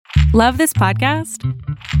Love this podcast?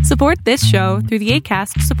 Support this show through the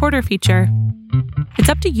Acast supporter feature. It's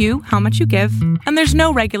up to you how much you give, and there's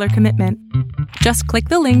no regular commitment. Just click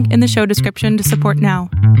the link in the show description to support now.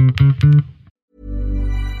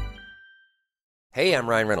 Hey, I'm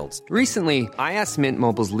Ryan Reynolds. Recently, I asked Mint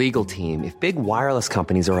Mobile's legal team if big wireless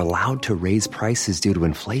companies are allowed to raise prices due to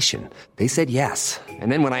inflation. They said yes.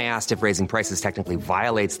 And then when I asked if raising prices technically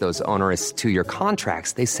violates those onerous two-year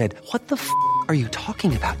contracts, they said, "What the f*** are you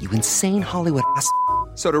talking about, you insane Hollywood ass?"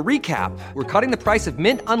 So to recap, we're cutting the price of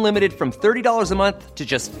Mint Unlimited from $30 a month to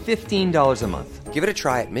just $15 a month. Give it a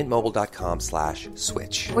try at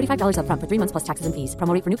mintmobile.com/switch. $45 up front for 3 months plus taxes and fees.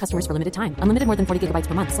 Promo rate for new customers for limited time. Unlimited more than 40 gigabytes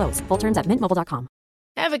per month. Slows full terms at mintmobile.com.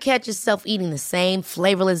 Ever catch yourself eating the same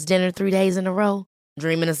flavorless dinner 3 days in a row?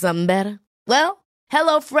 Dreaming of something better? Well,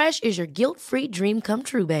 HelloFresh is your guilt-free dream come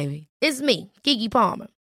true, baby. It's me, Keke Palmer.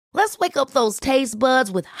 Let's wake up those taste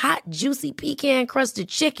buds with hot, juicy pecan-crusted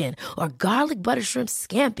chicken or garlic butter shrimp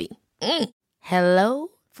scampi. Hello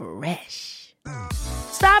Fresh.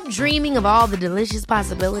 Stop dreaming of all the delicious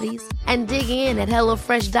possibilities and dig in at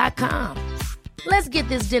HelloFresh.com. Let's get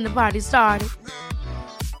this dinner party started.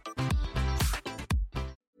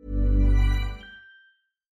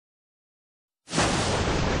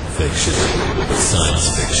 Fiction, science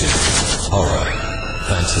fiction, horror,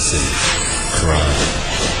 fantasy, crime,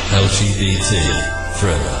 LGBT,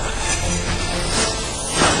 thriller.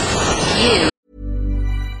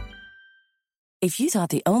 If you thought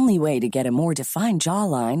the only way to get a more defined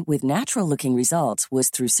jawline with natural-looking results was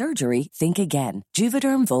through surgery, think again.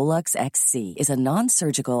 Juvederm Volux XC is a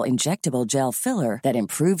non-surgical injectable gel filler that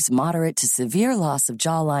improves moderate to severe loss of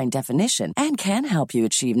jawline definition and can help you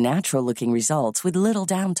achieve natural-looking results with little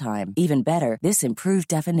downtime. Even better, this improved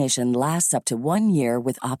definition lasts up to 1 year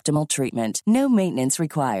with optimal treatment. No maintenance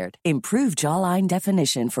required. Improve jawline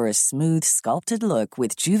definition for a smooth, sculpted look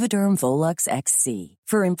with Juvederm Volux XC.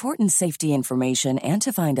 For important safety information and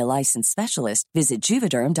to find a licensed specialist, visit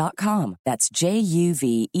Juvederm.com. That's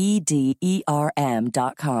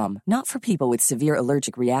JUVEDERM.com. Not for people with severe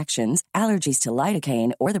allergic reactions, allergies to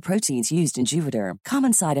lidocaine, or the proteins used in Juvederm.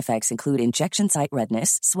 Common side effects include injection site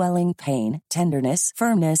redness, swelling, pain, tenderness,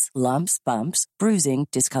 firmness, lumps, bumps, bruising,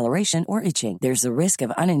 discoloration, or itching. There's a risk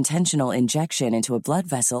of unintentional injection into a blood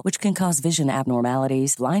vessel, which can cause vision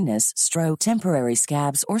abnormalities, blindness, stroke, temporary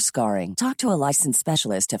scabs, or scarring. Talk to a licensed specialist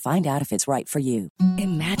to find out if it's right for you.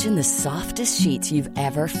 Imagine the softest sheets you've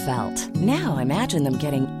ever felt. Now imagine them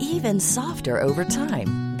getting even softer over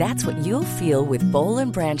time. That's what you'll feel with Boll &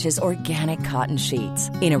 Branch's organic cotton sheets.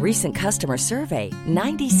 In a recent customer survey,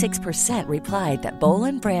 96% replied that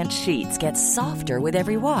Boll & Branch sheets get softer with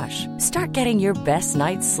every wash. Start getting your best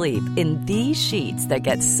night's sleep in these sheets that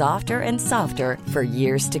get softer and softer for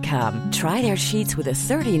years to come. Try their sheets with a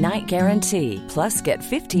 30-night guarantee. Plus, get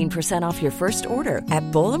 15% off your first order at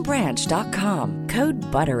BollandBranch.com. Code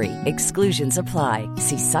BUTTERY. Exclusions apply.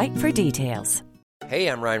 See site for details. Hey,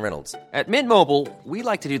 I'm Ryan Reynolds. At Mint Mobile, we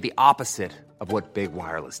like to do the opposite of what Big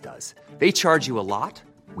Wireless does. They charge you a lot,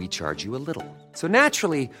 we charge you a little. So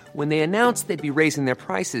naturally, when they announced they'd be raising their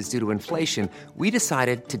prices due to inflation, we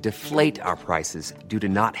decided to deflate our prices due to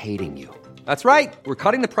not hating you. That's right. We're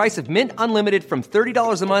cutting the price of Mint Unlimited from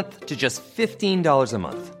 $30 a month to just $15 a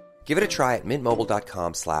month. Give it a try at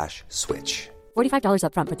mintmobile.com/switch. $45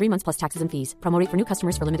 up front for 3 months plus taxes and fees. Promo rate for new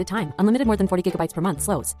customers for limited time. Unlimited more than 40 gigabytes per month.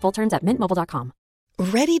 Slows full terms at mintmobile.com.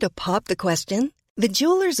 Ready to pop the question? The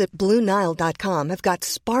jewelers at BlueNile.com have got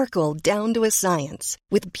sparkle down to a science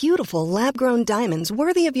with beautiful lab-grown diamonds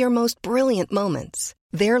worthy of your most brilliant moments.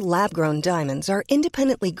 Their lab-grown diamonds are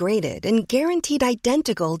independently graded and guaranteed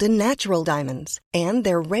identical to natural diamonds, and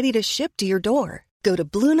they're ready to ship to your door. Go to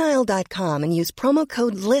BlueNile.com and use promo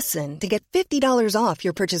code LISTEN to get $50 off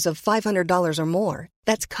your purchase of $500 or more.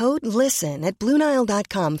 That's code LISTEN at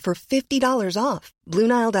BlueNile.com for $50 off.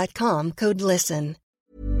 BlueNile.com, code LISTEN.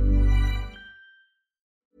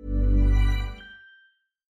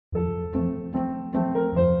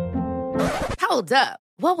 Hold up.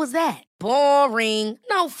 What was that? Boring.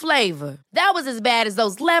 No flavor. That was as bad as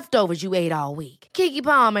those leftovers you ate all week. Keke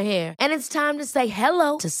Palmer here, and it's time to say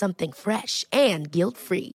hello to something fresh and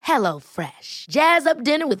guilt-free. Hello Fresh. Jazz up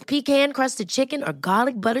dinner with pecan-crusted chicken or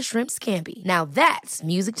garlic butter shrimp scampi. Now that's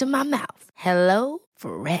music to my mouth. Hello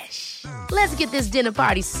Fresh. Let's get this dinner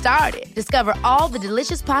party started. Discover all the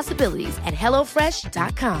delicious possibilities at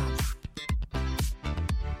HelloFresh.com.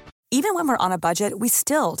 Even when we're on a budget, we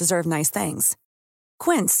still deserve nice things.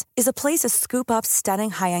 Quince is a place to scoop up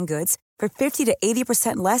stunning high-end goods for 50 to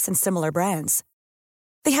 80% less than similar brands.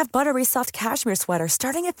 They have buttery soft cashmere sweaters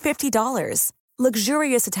starting at $50,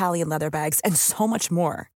 luxurious Italian leather bags, and so much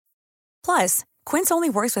more. Plus, Quince only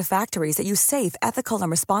works with factories that use safe, ethical, and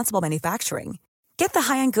responsible manufacturing. Get the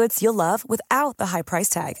high-end goods you'll love without the high price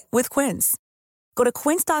tag with Quince. Go to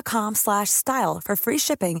quince.com/style for free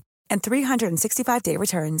shipping and 365-day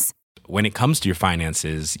returns. When it comes to your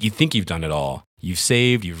finances, you think you've done it all. You've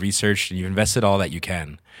saved, you've researched, and you've invested all that you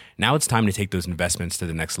can. Now it's time to take those investments to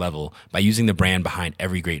the next level by using the brand behind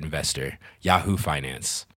every great investor, Yahoo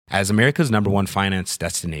Finance. As America's #1 finance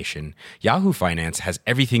destination, Yahoo Finance has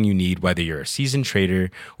everything you need, whether you're a seasoned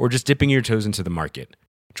trader or just dipping your toes into the market.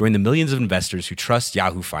 Join the millions of investors who trust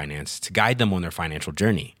Yahoo Finance to guide them on their financial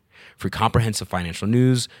journey. For comprehensive financial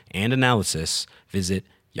news and analysis, visit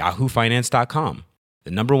yahoofinance.com,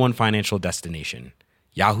 the #1 financial destination,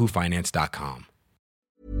 yahoofinance.com.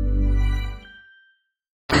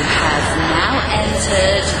 Has now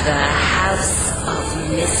entered the House of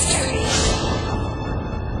Mystery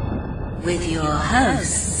with your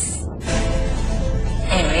hosts,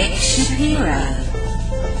 Eric Shapiro,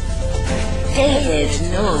 David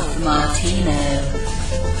North Martino,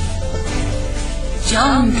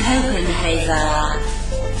 John Copenhaver,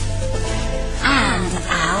 and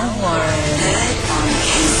Al Warren. Heard on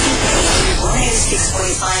KCK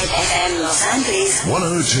 106.5 FM Los Angeles,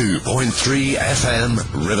 102.3 FM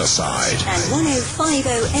Riverside, and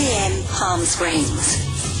 105.0 AM Palm Springs.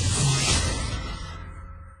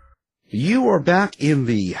 You are back in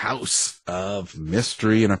the House of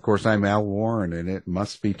Mystery, and of course I'm Al Warren, and it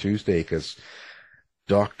must be Tuesday because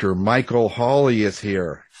Dr. Michael Hawley is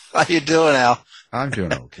here. How you doing, Al? I'm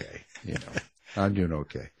doing okay. I'm doing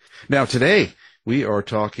okay. Now today we are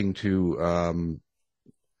talking to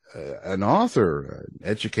an author, an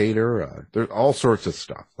educator. There's all sorts of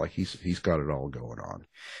stuff. Like he's got it all going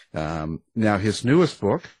on. Now his newest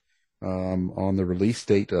book, on the release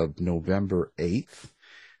date of November 8th.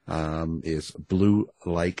 Is Blue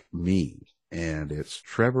Like Me, and it's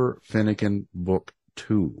Trevor Finnegan Book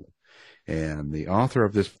 2, and the author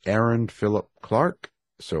of this, Aaron Philip Clark.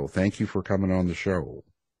 So thank you for coming on the show.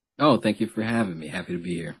 Oh, thank you for having me. Happy to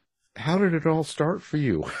be here. How did it all start for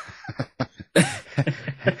you?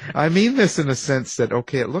 I mean this in a sense that,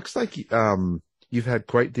 okay, it looks like you've had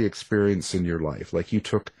quite the experience in your life. Like you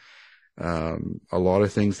took a lot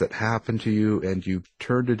of things that happened to you and you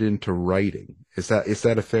turned it into writing. Is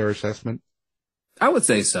that a fair assessment? I would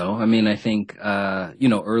say so. I mean, I think,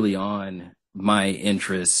 early on my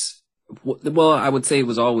interests, well, I would say I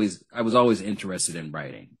was always interested in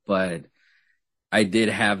writing, but I did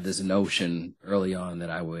have this notion early on that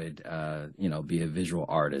I would, be a visual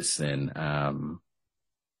artist and,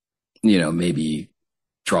 maybe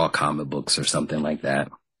draw comic books or something like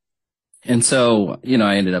that. And so,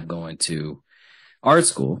 I ended up going to art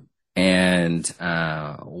school, and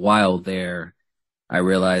while there, I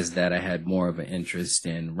realized that I had more of an interest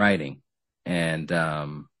in writing, and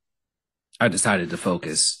I decided to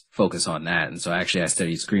focus on that. And so actually I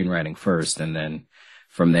studied screenwriting first, and then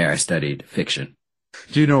from there I studied fiction.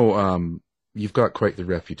 Do you know, you've got quite the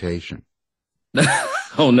reputation.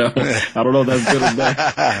 Oh no, I don't know if that's good or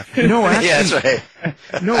bad. No, actually, yeah, that's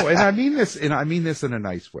right. No, and I mean this in a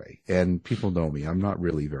nice way. And people know me; I'm not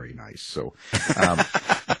really very nice. So,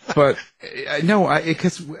 but no,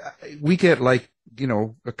 because we get like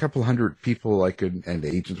a couple hundred people and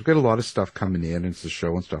agents. We get a lot of stuff coming in into the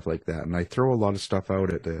show and stuff like that. And I throw a lot of stuff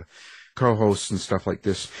out at the co-hosts and stuff like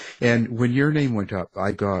this. And when your name went up,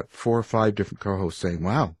 I got 4 or 5 different co-hosts saying,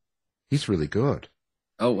 "Wow, he's really good."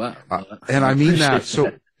 Oh, wow. And I mean that.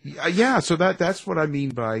 So, yeah, so that's what I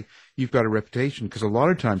mean by you've got a reputation, because a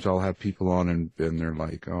lot of times I'll have people on and they're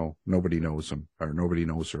like, oh, nobody knows him or nobody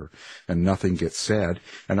knows her and nothing gets said.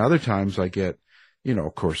 And other times I get,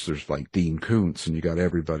 of course there's like Dean Koontz and you got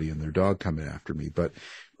everybody and their dog coming after me. But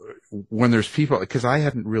when there's people, because I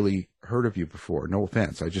hadn't really heard of you before, no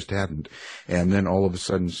offense, I just hadn't. And then all of a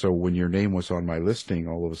sudden, so when your name was on my listing,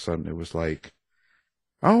 all of a sudden it was like,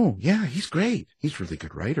 oh, yeah, he's great. He's a really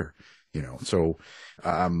good writer, so.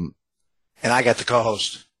 And I got the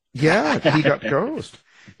co-host. Yeah, he got co-host.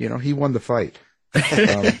 He won the fight. But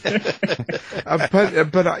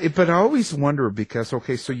I always wonder because,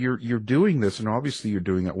 okay, so you're doing this and obviously you're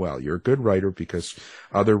doing it well. You're a good writer because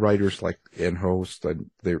other writers and hosts,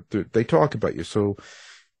 and they talk about you. So,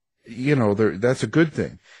 that's a good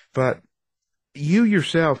thing. But you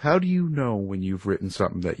yourself, how do you know when you've written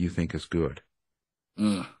something that you think is good?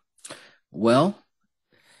 Well,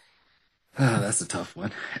 that's a tough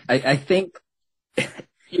one. I think,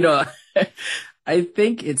 I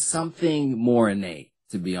think it's something more innate,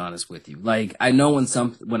 to be honest with you. Like, I know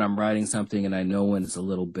when I'm writing something, and I know when it's a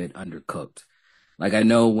little bit undercooked. Like, I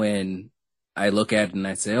know when I look at it and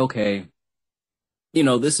I say, okay,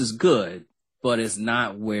 this is good, but it's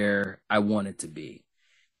not where I want it to be.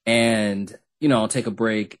 And, I'll take a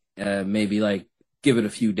break, maybe like give it a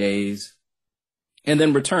few days and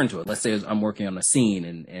then return to it. Let's say I'm working on a scene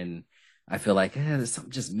and I feel like there's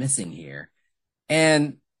something just missing here.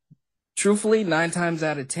 And truthfully, 9 times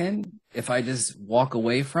out of 10, if I just walk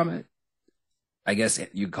away from it, I guess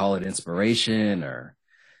you call it inspiration or,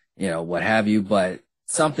 what have you, but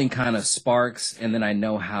something kind of sparks and then I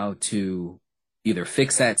know how to either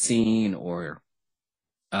fix that scene or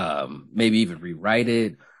maybe even rewrite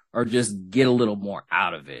it or just get a little more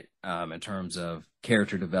out of it in terms of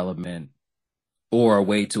character development or a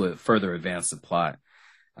way to further advance the plot.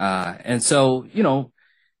 And so,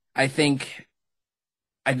 I think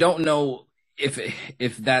I don't know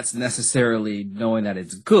if that's necessarily knowing that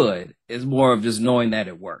it's good. It's more of just knowing that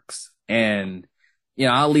it works. And,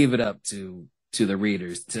 I'll leave it up to the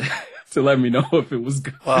readers to let me know if it was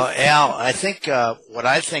good. Well, Al, I think what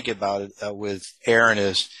I think about it with Aaron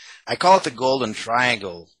is I call it the golden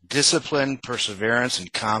triangle: discipline, perseverance,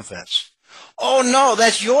 and confidence. Oh, no,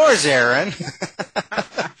 that's yours, Aaron.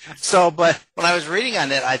 But when I was reading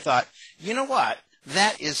on it, I thought, you know what?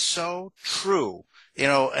 That is so true.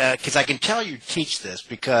 Because I can tell you teach this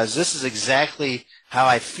because this is exactly how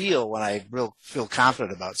I feel when I feel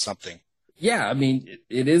confident about something. Yeah, I mean,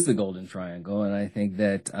 it is the golden triangle, and I think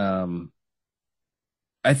that and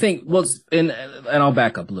I'll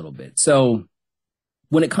back up a little bit. So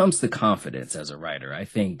when it comes to confidence as a writer, I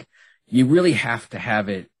think you really have to have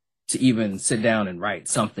it to even sit down and write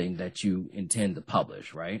something that you intend to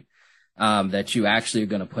publish, right? That you actually are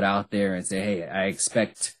going to put out there and say, hey, I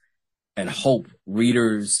expect and hope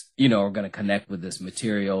readers, are going to connect with this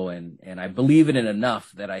material. And I believe in it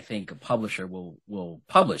enough that I think a publisher will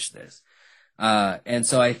publish this. And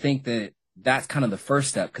so I think that that's kind of the first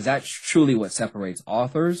step because that's truly what separates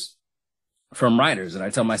authors from writers. And I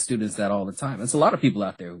tell my students that all the time. There's a lot of people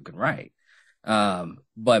out there who can write.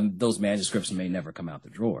 But those manuscripts may never come out the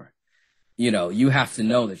drawer. You have to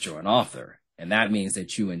know that you're an author, and that means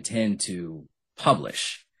that you intend to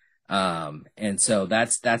publish. And so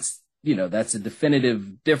that's a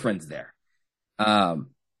definitive difference there.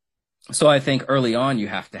 So I think early on you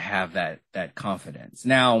have to have that confidence.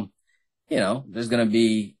 Now, there's going to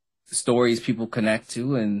be stories people connect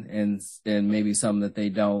to and maybe some that they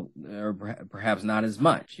don't, or perhaps not as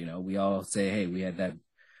much. We all say, hey, we had that,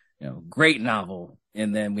 great novel,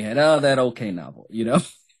 and then we had, that okay novel,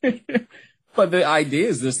 But the idea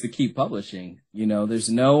is just to keep publishing. There's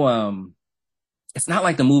no, it's not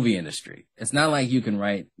like the movie industry. It's not like you can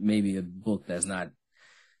write maybe a book that's not,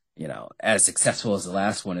 as successful as the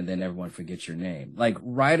last one and then everyone forgets your name. Like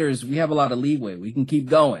writers, we have a lot of leeway. We can keep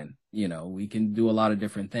going. We can do a lot of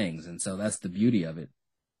different things. And so that's the beauty of it.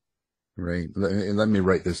 Right. Let me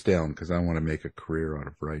write this down because I want to make a career out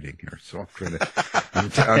of writing here. So I'm trying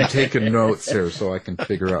to, I'm taking notes here so I can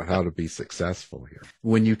figure out how to be successful here.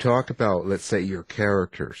 When you talk about, let's say, your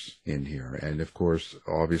characters in here, and of course,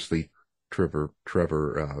 obviously, Trevor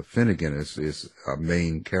Finnegan is a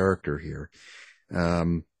main character here.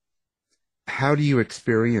 How do you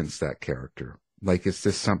experience that character? Like, is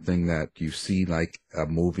this something that you see like a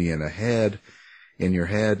movie in your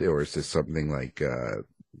head, or is this something like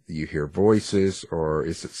you hear voices, or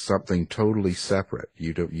is it something totally separate?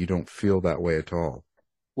 You don't feel that way at all?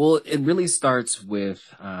 Well, it really starts with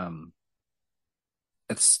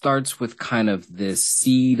kind of this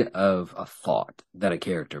seed of a thought that a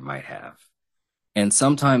character might have. And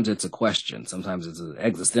sometimes it's a question. Sometimes it's an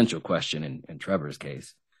existential question in Trevor's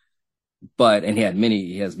case. And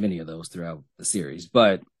he has many of those throughout the series,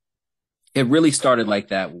 but it really started like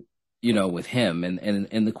that, with him.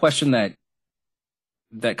 And the question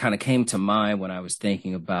that kind of came to mind when I was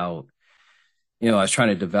thinking about, I was trying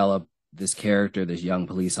to develop this character, this young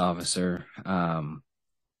police officer, the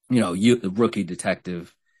rookie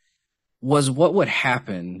detective, was what would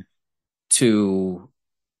happen to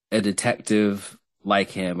a detective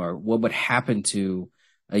like him, or what would happen to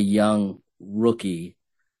a young rookie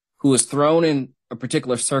who was thrown in a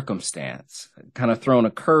particular circumstance, kind of thrown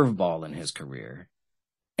a curveball in his career,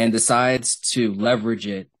 and decides to leverage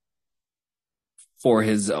it for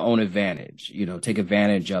his own advantage, take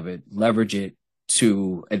advantage of it, leverage it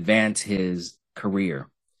to advance his career.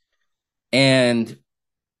 And,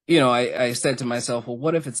 I said to myself, well,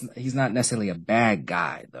 what if he's not necessarily a bad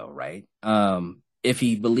guy though, right? If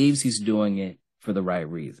he believes he's doing it for the right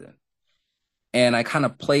reason. And I kind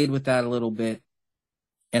of played with that a little bit.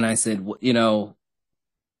 And I said,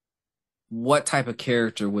 what type of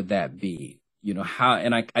character would that be? How,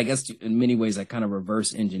 and I guess in many ways I kind of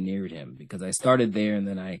reverse engineered him, because I started there and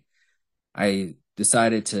then I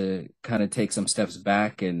decided to kind of take some steps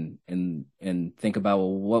back and think about,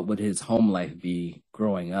 well, what would his home life be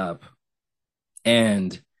growing up?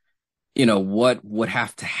 And, what would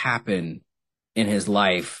have to happen in his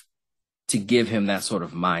life to give him that sort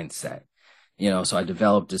of mindset? So I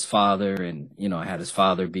developed his father, and, I had his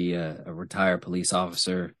father be a retired police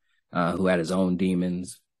officer who had his own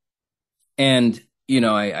demons. And,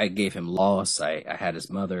 I gave him loss. I had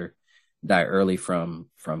his mother die early from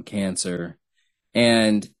cancer.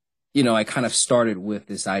 And, I kind of started with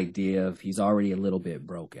this idea of he's already a little bit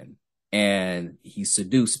broken. And he's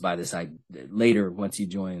seduced by this later, once he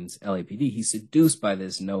joins LAPD, he's seduced by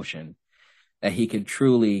this notion that he could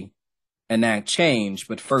truly enact change,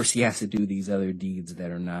 but first he has to do these other deeds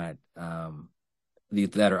that are not,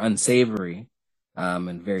 that are unsavory,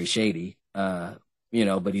 and very shady, but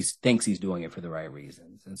he thinks he's doing it for the right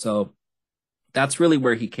reasons. And so that's really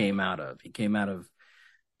where he came out of. He came out of,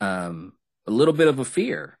 a little bit of a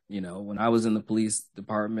fear, when I was in the police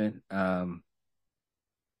department, I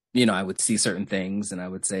would see certain things and I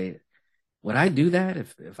would say, would I do that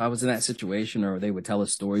if I was in that situation? Or they would tell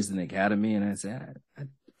us stories in the academy, and I'd say, I'm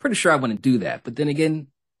pretty sure I wouldn't do that. But then again,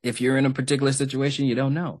 if you're in a particular situation, you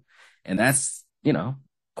don't know. And that's,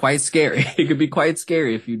 quite scary. It could be quite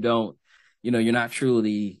scary if you don't, you don't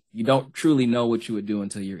truly know what you would do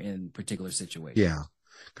until you're in a particular situation. Yeah.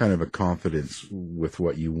 Kind of a confidence with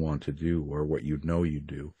what you want to do or what you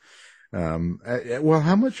do. Well,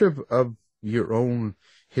 how much of your own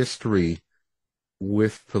history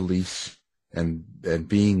with police and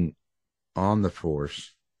being on the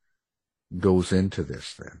force goes into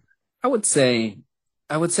this then? I would say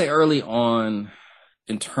early on,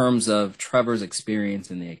 in terms of Trevor's experience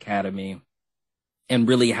in the academy and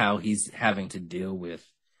really how he's having to deal with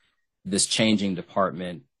this changing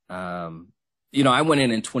department. I went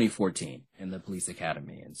in 2014 in the police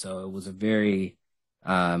academy. And so it was a very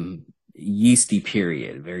yeasty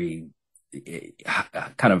period, very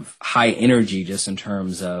kind of high energy, just in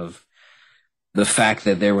terms of the fact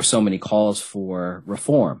that there were so many calls for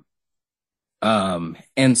reform.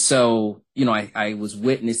 And so, I was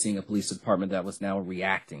witnessing a police department that was now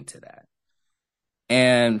reacting to that.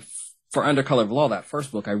 And for Under Color of Law, that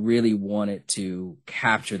first book, I really wanted to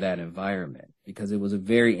capture that environment because it was a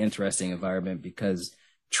very interesting environment because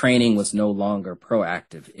training was no longer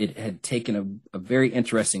proactive. It had taken a very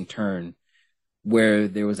interesting turn where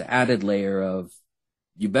there was an added layer of,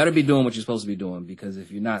 you better be doing what you're supposed to be doing, because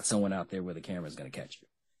if you're not, someone out there with a camera is going to catch you.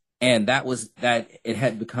 And it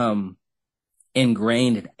had become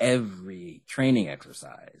ingrained in every training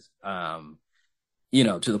exercise,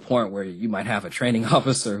 to the point where you might have a training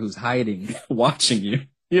officer who's hiding, watching you,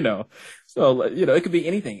 So, it could be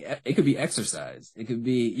anything. It could be exercise. It could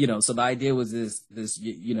be, so the idea was this,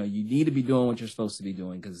 you need to be doing what you're supposed to be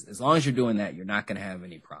doing, because as long as you're doing that, you're not going to have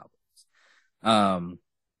any problems.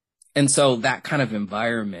 And so that kind of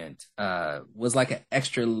environment, was like an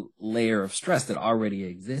extra layer of stress that already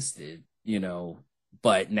existed,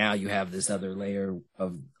 but now you have this other layer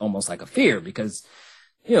of almost like a fear because,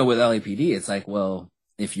 with LAPD, it's like, well,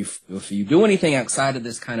 if you do anything outside of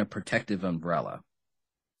this kind of protective umbrella,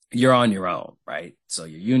 you're on your own, right? So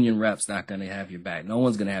your union rep's not going to have your back. No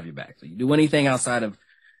one's going to have your back. So you do anything outside of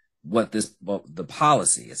the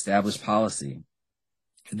policy, established policy,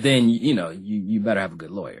 then, you better have a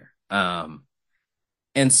good lawyer.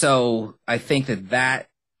 And so I think that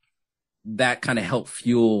kind of helped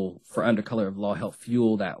fuel, for Under Color of Law, helped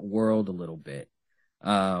fuel that world a little bit.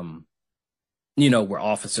 Where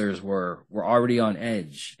officers were already on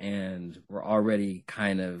edge and were already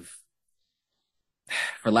kind of,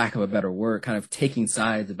 for lack of a better word, kind of taking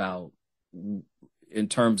sides about, in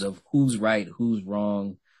terms of who's right, who's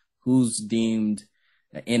wrong, who's deemed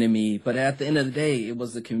an enemy. But at the end of the day, it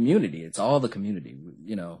was the community. It's all the community,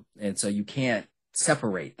 and so you can't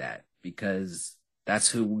separate that because that's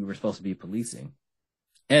who we were supposed to be policing,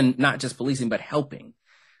 and not just policing, but helping.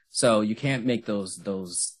 So you can't make those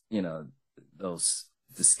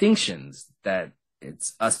distinctions that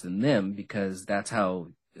it's us and them, because that's how,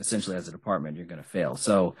 essentially, as a department, you're going to fail.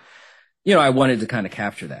 So, I wanted to kind of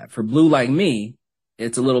capture that. For Blue Like Me,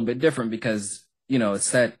 it's a little bit different because, it's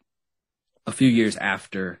set a few years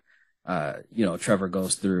after, Trevor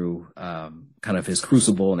goes through kind of his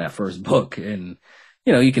crucible in that first book. And,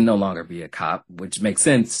 he can no longer be a cop, which makes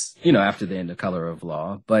sense, after the end of Color of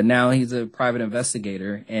Law. But now he's a private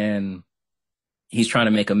investigator, and he's trying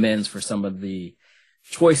to make amends for some of the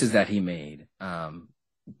choices that he made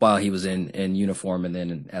while he was in uniform and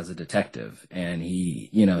then as a detective. And he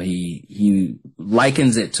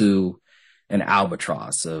likens it to an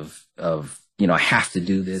albatross of I have to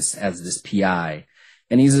do this as this PI.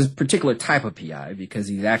 And he's a particular type of PI because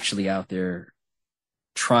he's actually out there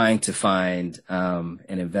trying to find and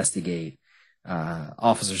investigate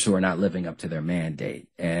officers who are not living up to their mandate.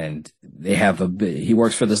 And he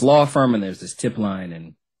works for this law firm, and there's this tip line,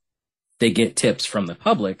 and they get tips from the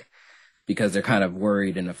public because they're kind of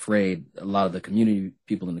worried and afraid. A lot of the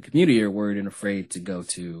people in the community are worried and afraid to go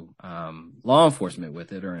to law enforcement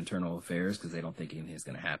with it or internal affairs because they don't think anything is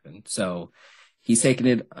going to happen. So he's taking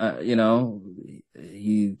it,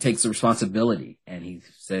 he takes the responsibility and he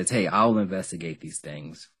says, hey, I'll investigate these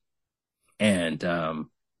things and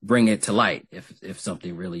bring it to light if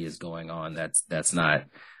something really is going on that's not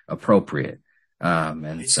appropriate.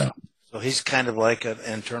 So he's kind of like an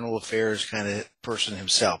internal affairs kind of person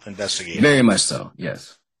himself, investigating. Very much so,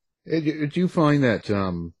 yes. Do you find that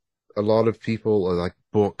a lot of people, like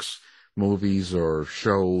books, movies, or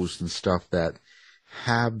shows and stuff that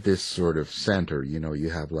have this sort of center, you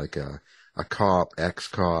have like a cop,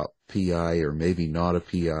 ex-cop, PI, or maybe not a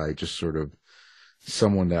PI, just sort of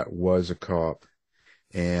someone that was a cop.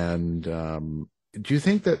 And do you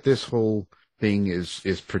think that this whole thing is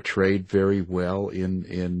portrayed very well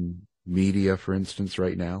in media, for instance,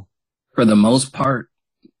 right now? For the most part,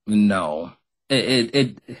 no.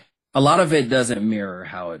 It a lot of it doesn't mirror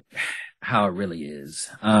how it really is.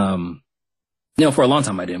 For a long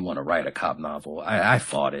time I didn't want to write a cop novel. I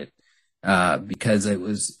fought it because it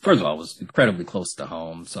was, first of all, it was incredibly close to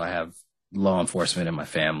home. So I have law enforcement in my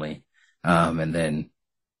family, and then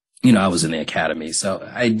I was in the academy, so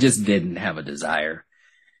I just didn't have a desire.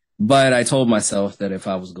 But I told myself that if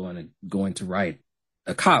I was going to write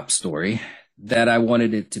a cop story, that I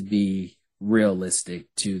wanted it to be realistic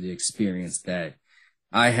to the experience that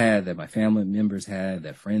I had, that my family members had,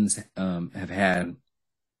 that friends have had,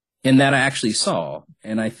 and that I actually saw.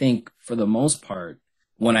 And I think for the most part,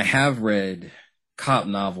 when I have read cop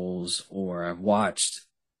novels or I've watched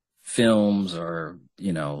films or,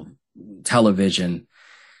 television,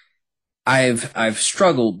 I've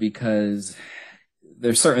struggled because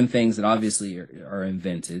there's certain things that obviously are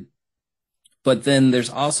invented, but then there's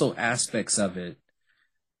also aspects of it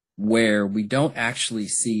where we don't actually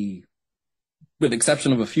see, with the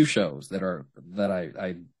exception of a few shows that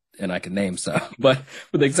I can name some, but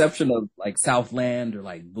with the exception of like Southland or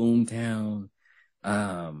like Boomtown,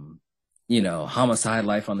 Homicide: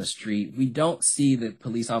 Life on the Street, we don't see the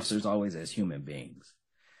police officers always as human beings.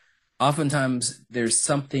 Oftentimes there's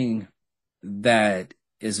something that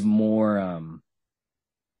is more,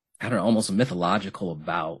 almost mythological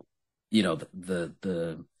about,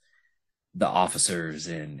 the officers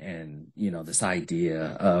and this idea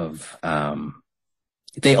of,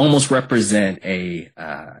 they almost represent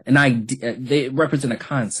an idea. They represent a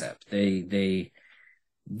concept. They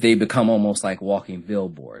become almost like walking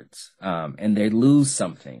billboards, and they lose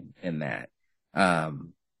something in that.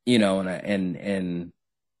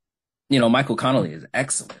 Michael Connelly is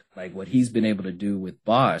excellent. Like what he's been able to do with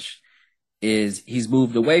Bosch is he's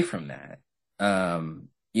moved away from that.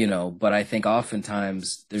 But I think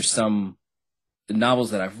oftentimes there's some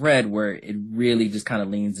novels that I've read where it really just kind of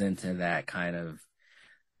leans into that kind of,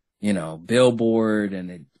 billboard,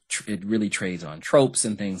 and it really trades on tropes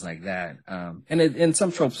and things like that. And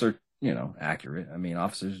some tropes are, accurate. I mean,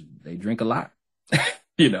 officers, they drink a lot.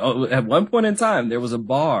 At one point in time, there was a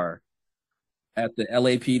bar at the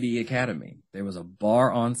LAPD Academy. There was a bar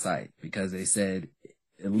on site because they said,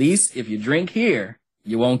 at least if you drink here,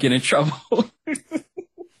 you won't get in trouble.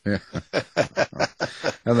 Yeah.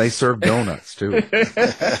 And they serve donuts too.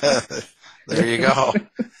 There you go.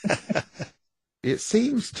 It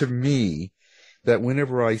seems to me that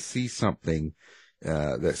whenever I see something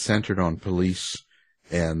that's centered on police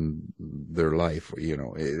and their life,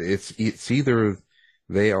 it's either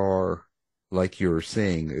they are, like you were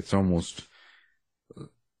saying, it's almost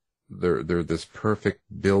they're this perfect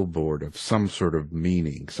billboard of some sort of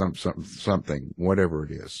meaning, something, whatever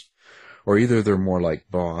it is. Or either they're more like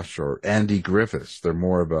Bosch or Andy Griffiths. They're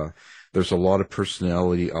more of there's a lot of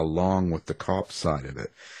personality along with the cop side of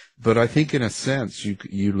it. But I think in a sense,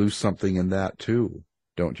 you lose something in that too,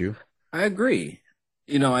 don't you? I agree.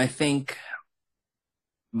 I think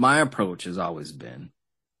my approach has always been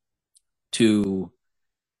to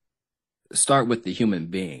start with the human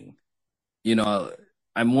being.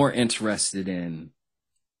 I'm more interested in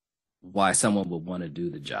why someone would want to do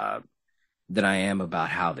the job than I am about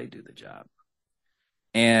how they do the job.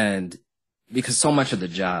 And because so much of the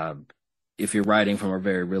job, if you're writing from a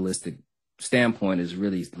very realistic standpoint, is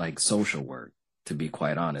really like social work, to be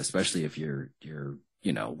quite honest, especially if you're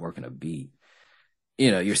working a beat.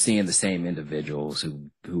 You're seeing the same individuals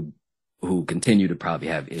who continue to probably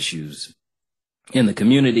have issues in the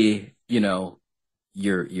community,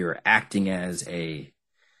 you're acting as a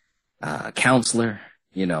counselor,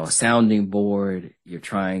 a sounding board. You're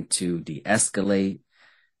trying to de-escalate.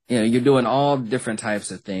 You're doing all different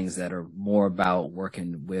types of things that are more about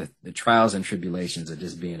working with the trials and tribulations of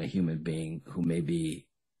just being a human being who may be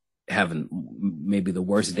having maybe the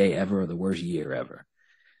worst day ever or the worst year ever.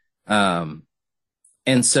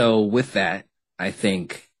 And so with that, I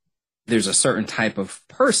think there's a certain type of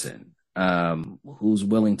person who's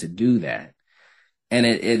willing to do that. And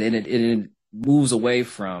it moves away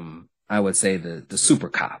from, I would say, the super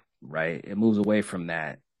cop, right? It moves away from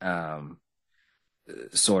that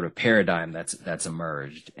sort of paradigm that's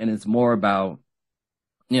emerged. And it's more about,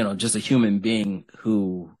 just a human being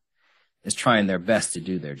who is trying their best to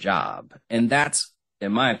do their job. And that's,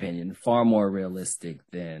 in my opinion, far more realistic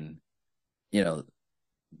than,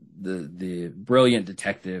 the brilliant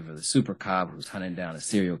detective or the super cop who's hunting down a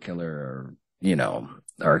serial killer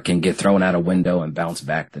or can get thrown out a window and bounce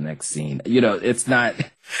back the next scene. It's not,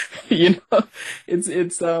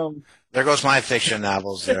 it's there goes my fiction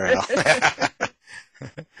novels there.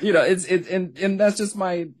 and that's just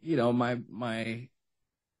my,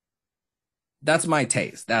 that's my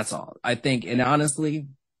taste. That's all. I think, and honestly,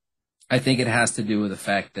 I think it has to do with the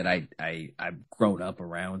fact that I've grown up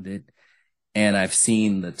around it and I've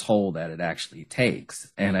seen the toll that it actually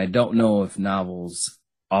takes. And I don't know if novels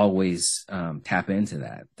always tap into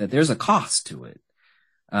that there's a cost to it.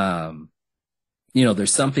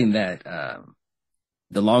 There's something that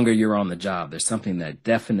the longer you're on the job, there's something that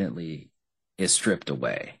definitely is stripped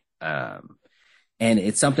away. And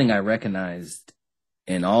it's something I recognized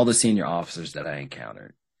in all the senior officers that I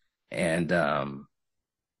encountered. And,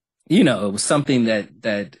 it was something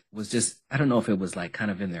that was just, I don't know if it was like kind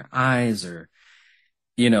of in their eyes or,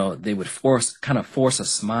 they would force a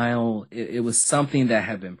smile. It was something that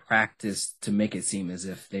had been practiced to make it seem as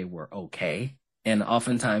if they were okay. And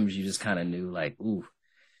oftentimes you just kind of knew like, ooh,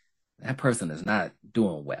 that person is not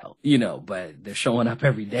doing well, but they're showing up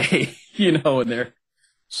every day, and they're.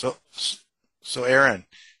 So Aaron,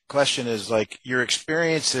 question is like your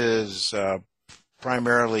experience is,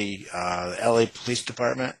 primarily, LA Police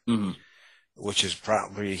Department, mm-hmm. which is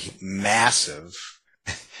probably massive.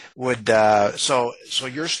 So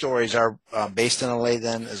your stories are based in LA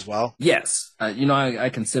then as well? Yes. I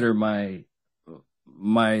consider my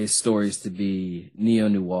stories to be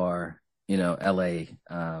neo-noir, LA,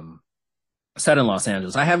 set in Los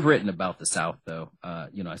Angeles. I have written about the South though.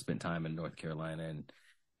 I spent time in North Carolina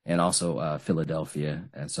and also Philadelphia.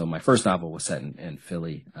 And so my first novel was set in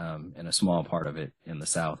Philly, and a small part of it in the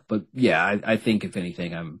South. But yeah, I think if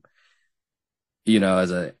anything, I'm,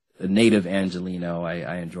 as a native Angelino,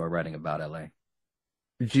 I enjoy writing about LA.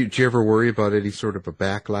 Did you ever worry about any sort of a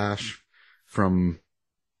backlash from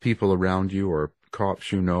people around you or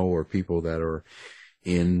cops or people that are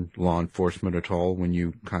in law enforcement at all when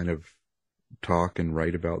you kind of talk and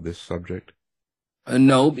write about this subject?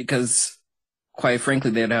 No, because quite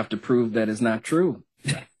frankly, they'd have to prove that it's not true.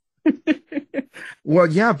 Well,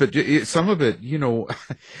 yeah, but some of it,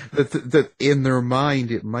 that in their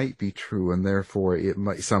mind it might be true, and therefore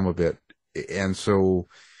some of it, and so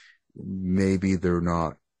maybe they're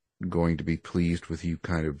not going to be pleased with you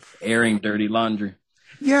kind of airing dirty laundry.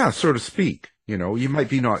 Yeah, so to speak. You might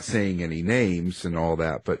be not saying any names and all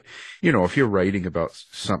that, but, if you're writing about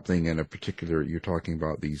something in a particular, you're talking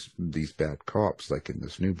about these bad cops, like in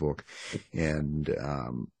this new book, and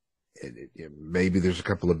maybe there's a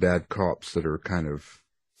couple of bad cops that are kind of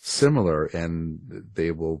similar, and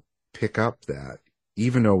they will pick up that,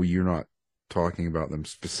 even though you're not talking about them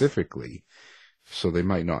specifically, so they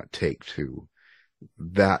might not take to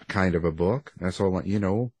that kind of a book. That's all,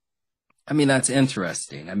 I mean, that's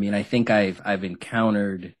interesting. I mean, I think I've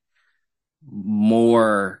encountered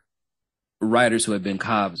more writers who have been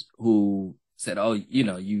cops who said, "Oh, you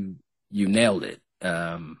nailed it.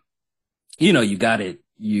 You got it.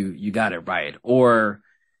 You got it right." Or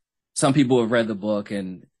some people have read the book,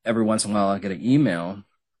 and every once in a while I get an email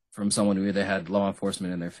from someone who either had law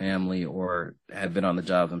enforcement in their family or had been on the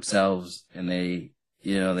job themselves, and they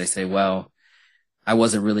say, "Well, I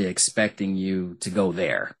wasn't really expecting you to go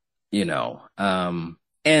there."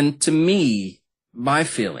 And to me, my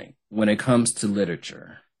feeling when it comes to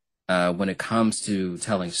literature, when it comes to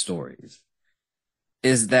telling stories,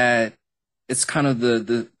 is that it's kind of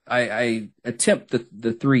I attempt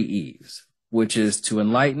the 3 E's, which is to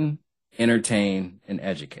enlighten, entertain, and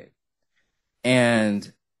educate.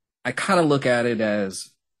 And I kind of look at it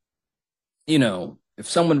as, if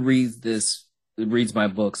someone reads my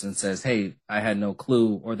books and says, "Hey, I had no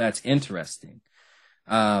clue," or "That's interesting,"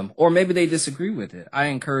 Or maybe they disagree with it. I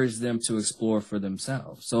encourage them to explore for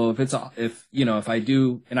themselves. So if I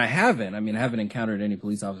do, and I haven't encountered any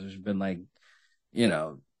police officers who've been like,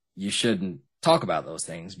 you shouldn't talk about those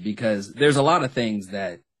things, because there's a lot of things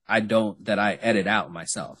that I edit out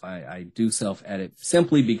myself. I do self-edit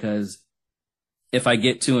simply because if I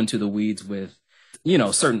get too into the weeds with,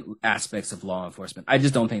 certain aspects of law enforcement, I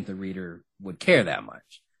just don't think the reader would care that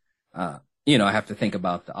much. I have to think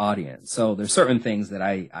about the audience. So there's certain things that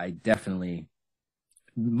I definitely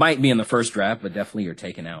might be in the first draft, but definitely are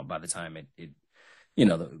taken out by the time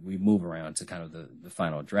we move around to kind of the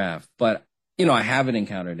final draft. But, I haven't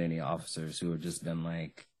encountered any officers who have just been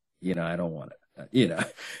like, I don't want to,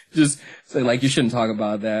 just say like, you shouldn't talk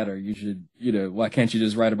about that, or you should, why can't you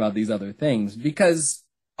just write about these other things? Because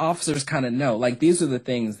officers kind of know, like, these are the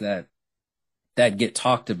things that get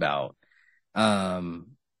talked about,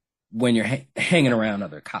 when you're hanging around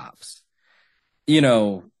other cops,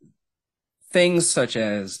 things such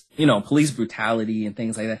as, police brutality and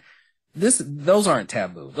things like that. Those aren't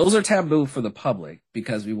taboo. Those are taboo for the public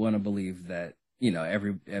because we want to believe that,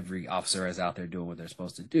 every officer is out there doing what they're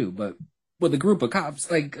supposed to do. But with a group of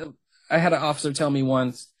cops, like, I had an officer tell me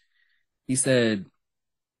once, he said,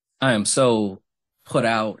 I am so put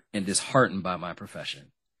out and disheartened by my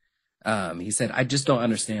profession. He said, I just don't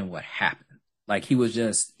understand what happened. Like, he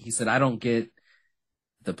said, I don't get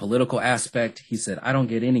the political aspect. He said, I don't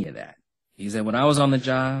get any of that. He said, when I was on the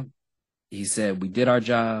job, he said, we did our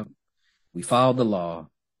job. We followed the law.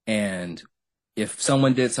 And if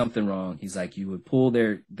someone did something wrong, he's like, you would pull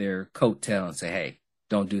their coattail and say, hey,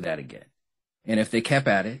 don't do that again. And if they kept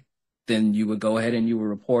at it, then you would go ahead and you would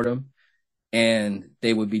report them and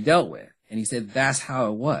they would be dealt with. And he said, that's how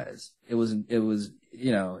it was. It was,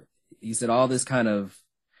 he said, all this kind of,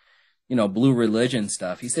 blue religion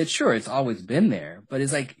stuff. He said, sure, it's always been there, but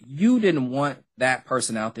it's like, you didn't want that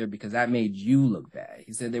person out there because that made you look bad.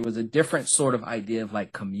 He said there was a different sort of idea of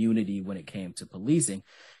like community when it came to policing.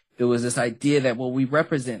 It was this idea that, well, we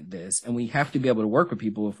represent this and we have to be able to work with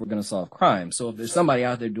people if we're going to solve crime. So if there's somebody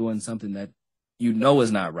out there doing something that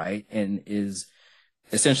is not right and is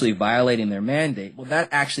essentially violating their mandate, well, that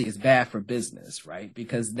actually is bad for business, right?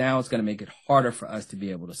 Because now it's going to make it harder for us to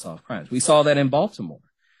be able to solve crimes. We saw that in Baltimore.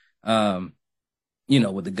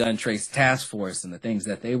 With the gun trace task force and the things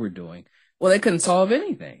that they were doing. Well, they couldn't solve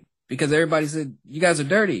anything because everybody said, you guys are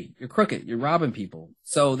dirty, you're crooked, you're robbing people.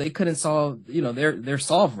 So they couldn't solve, their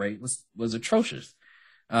solve rate was atrocious,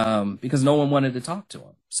 because no one wanted to talk to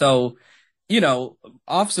them. So,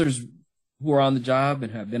 officers who are on the job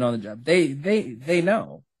and have been on the job, they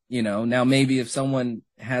know, now maybe if someone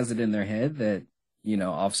has it in their head that,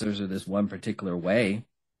 officers are this one particular way,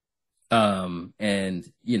 and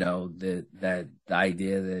the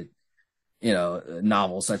idea that, a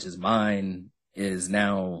novel such as mine is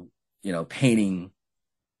now, painting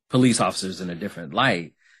police officers in a different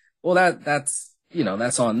light. Well, that's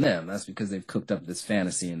on them. That's because they've cooked up this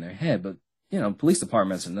fantasy in their head. But, police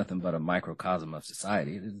departments are nothing but a microcosm of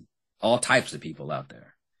society. There's all types of people out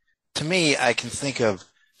there. To me, I can think of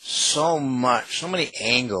so many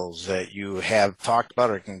angles that you have talked about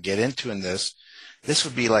or can get into in this. This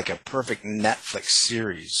would be like a perfect Netflix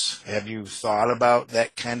series. Have you thought about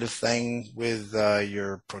that kind of thing with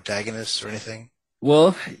your protagonists or anything?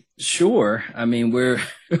 Well, sure. I mean, we're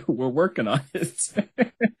working on it.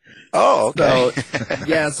 Oh, okay. So,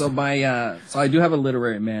 yeah. So so I do have a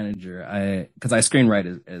literary manager. Because I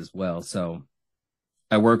screenwrite as well. So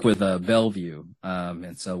I work with Bellevue,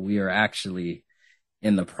 and so we are actually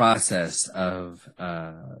in the process of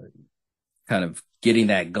kind of getting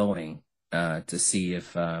that going. To see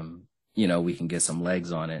if, we can get some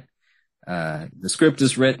legs on it. The script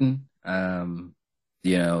is written, everything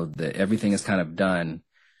is kind of done.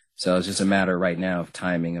 So it's just a matter right now of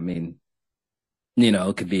timing. I mean,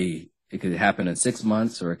 it could happen in 6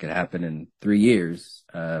 months or it could happen in 3 years.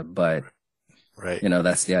 But, right.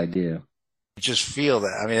 That's the idea. You just feel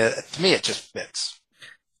that. I mean, to me, it just fits.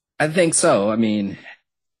 I think so. I mean,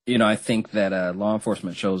 I think that law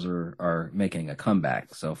enforcement shows are making a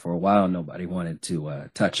comeback. So for a while, nobody wanted to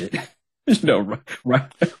touch it.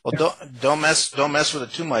 Right. Well, don't mess with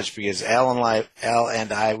it too much because Al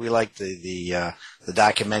and I we like the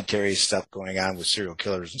documentary stuff going on with serial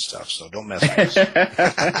killers and stuff. So don't mess with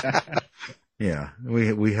us. Yeah,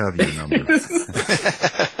 we have your number.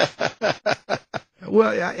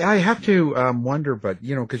 Well, I have to wonder, but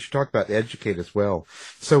because you talk about educate as well.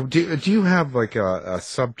 So do you have like a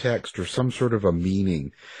subtext or some sort of a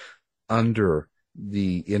meaning under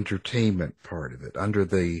the entertainment part of it, under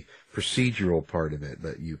the procedural part of it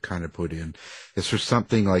that you kind of put in? Is there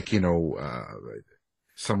something like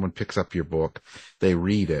someone picks up your book, they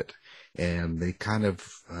read it, and they kind of,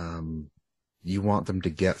 you want them to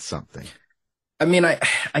get something. I mean,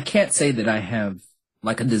 I can't say that I have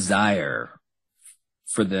like a desire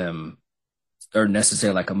for them or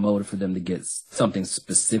necessarily like a motive for them to get something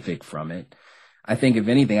specific from it. I think if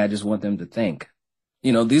anything, I just want them to think,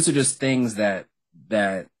 these are just things that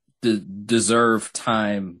deserve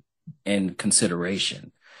time and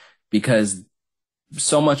consideration, because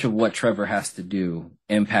so much of what Trevor has to do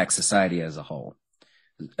impacts society as a whole.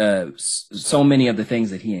 So many of the things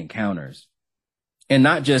that he encounters, and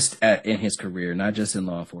not just in his career, not just in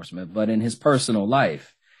law enforcement, but in his personal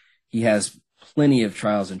life, he has plenty of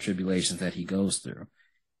trials and tribulations that he goes through.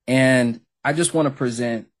 And I just want to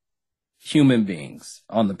present human beings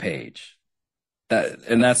on the page.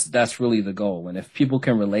 That's really the goal. And if people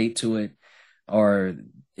can relate to it, or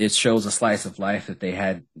it shows a slice of life that they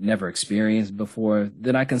had never experienced before,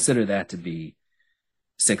 then I consider that to be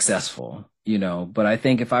successful, But I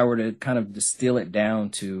think if I were to kind of distill it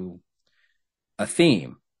down to a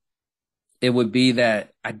theme, it would be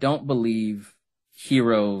that I don't believe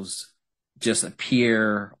heroes just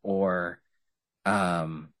appear or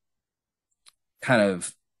kind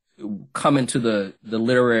of come into the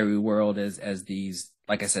literary world as these,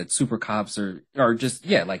 like I said, super cops or just,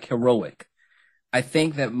 like heroic. I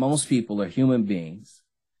think that most people are human beings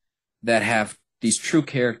that have these true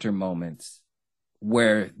character moments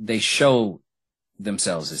where they show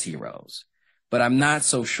themselves as heroes. But I'm not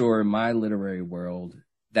so sure in my literary world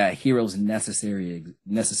that heroes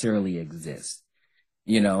necessarily exist,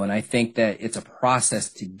 and I think that it's a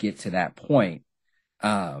process to get to that point.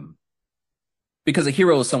 Because a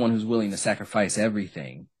hero is someone who's willing to sacrifice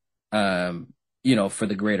everything, for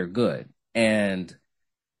the greater good. And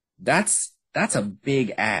that's a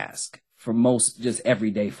big ask for most just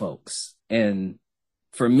everyday folks. And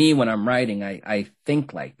for me, when I'm writing, I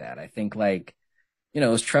think like that. I think like,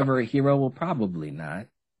 is Trevor a hero? Well, probably not,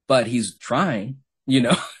 but he's trying,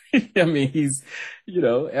 I mean, he's,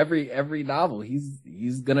 every novel,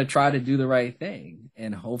 he's going to try to do the right thing.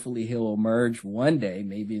 And hopefully he'll emerge one day,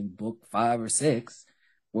 maybe in book 5 or 6,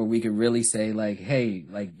 where we could really say like, hey,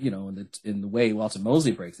 like, in the way Walter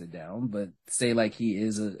Mosley breaks it down, but say like he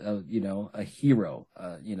is a hero,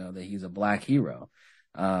 that he's a Black hero.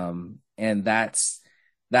 And that's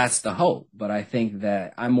the hope. But I think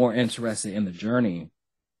that I'm more interested in the journey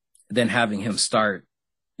than having him start,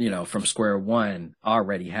 from square one,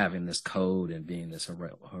 already having this code and being this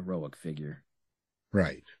heroic figure.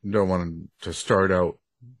 Right. You don't want him to start out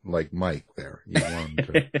like Mike there. You want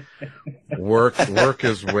him to work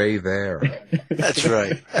his way there. That's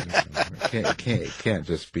right. Can't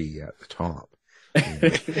just be at the top.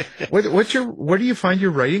 What do you find your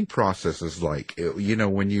writing process is like?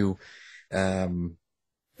 When you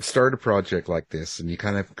start a project like this and you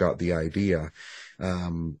kind of got the idea,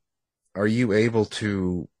 are you able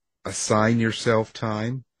to assign yourself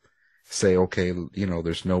time? Say, okay,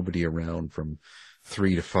 there's nobody around from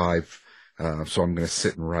 3 to 5, so I'm going to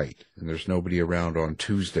sit and write. And there's nobody around on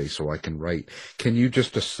Tuesday, so I can write. Can you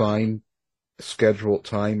just assign scheduled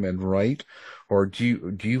time and write? Or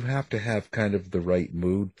do you have to have kind of the right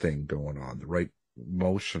mood thing going on, the right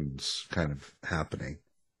emotions kind of happening?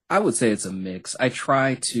 I would say it's a mix. I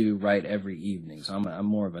try to write every evening, so I'm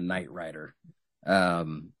more of a night writer.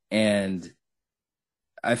 And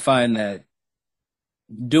I find that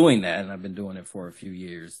doing that, and I've been doing it for a few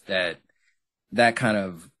years, that kind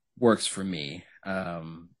of works for me.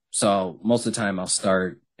 So most of the time I'll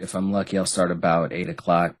start, if I'm lucky, I'll start about 8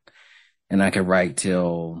 o'clock and I can write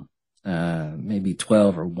till maybe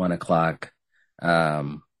 12 or 1 o'clock.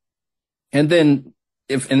 And then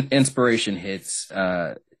if inspiration hits,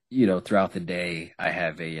 throughout the day, I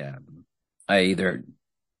have I either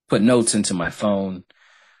put notes into my phone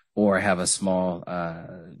or have a small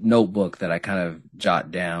notebook that I kind of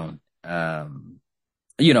jot down, and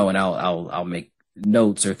I'll make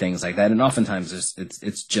notes or things like that. And oftentimes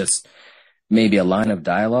it's just maybe a line of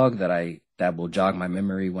dialogue that will jog my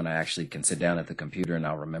memory when I actually can sit down at the computer and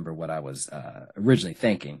I'll remember what I was originally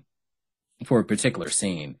thinking for a particular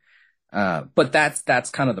scene. But that's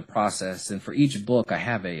kind of the process. And for each book, I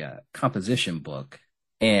have a composition book.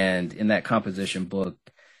 And in that composition book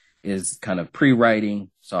is kind of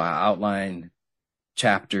pre-writing. So I outline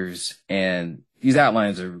chapters, and these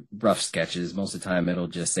outlines are rough sketches. Most of the time it'll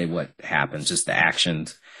just say what happens, just the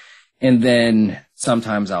actions. And then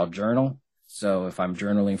sometimes I'll journal. So if I'm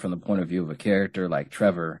journaling from the point of view of a character like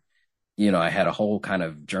Trevor, I had a whole kind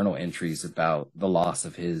of journal entries about the loss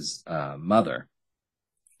of his mother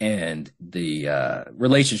and the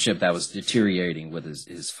relationship that was deteriorating with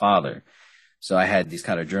his father. So I had these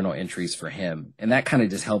kind of journal entries for him, and that kind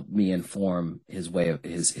of just helped me inform his way of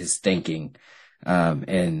his thinking,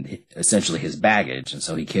 and essentially his baggage. And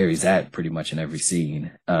so he carries that pretty much in every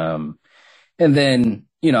scene. And then,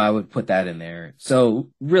 I would put that in there.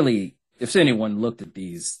 So really, if anyone looked at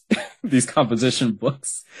these, these composition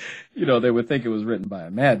books, they would think it was written by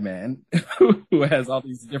a madman who has all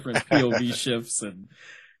these different POV shifts and,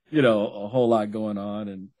 a whole lot going on,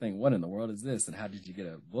 and think, what in the world is this? And how did you get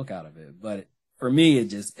a book out of it? But for me,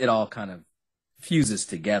 it all kind of fuses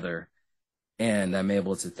together, and I'm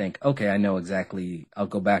able to think, okay, I know exactly, I'll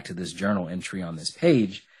go back to this journal entry on this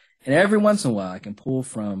page. And every once in a while I can pull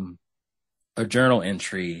from a journal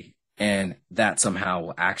entry, and that somehow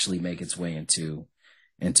will actually make its way into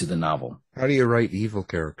the novel. How do you write evil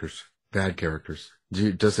characters, bad characters?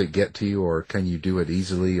 Does it get to you, or can you do it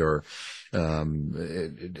easily? Or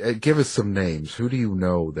give us some names. Who do you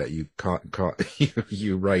know that you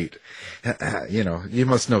you write? You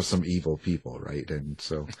must know some evil people, right? And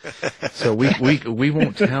so we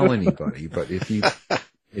won't tell anybody. But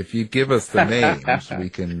if you give us the names, we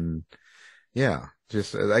can. Yeah,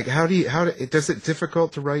 just like does it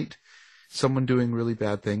difficult to write someone doing really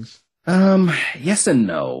bad things? Yes and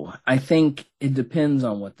no. I think it depends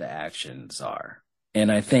on what the actions are. And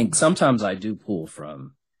I think sometimes I do pull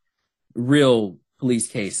from real police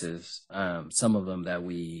cases, some of them that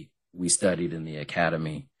we studied in the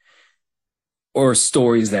academy, or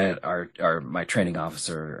stories that are my training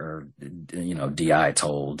officer or, DI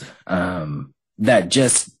told, that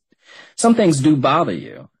just, some things do bother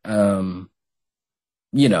you.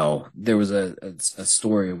 There was a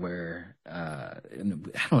story where, I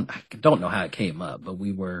don't know how it came up, but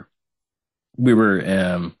we were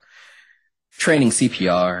training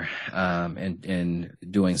CPR, and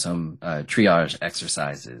doing some, triage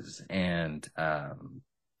exercises. And,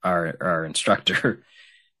 our instructor,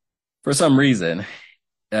 for some reason,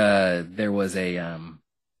 there was a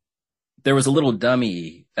little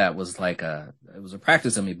dummy that was it was a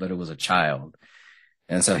practice dummy, but it was a child.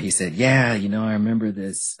 And so he said, yeah, I remember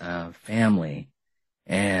this, family.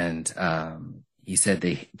 And, he said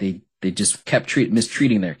they just kept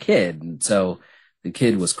mistreating their kid. And so the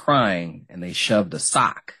kid was crying, and they shoved a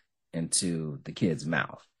sock into the kid's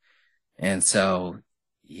mouth. And so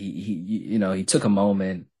he took a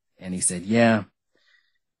moment, and he said, yeah,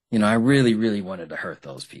 I really, really wanted to hurt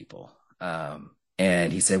those people.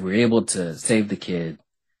 And he said, we were able to save the kid,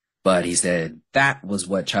 but he said that was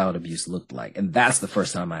what child abuse looked like. And that's the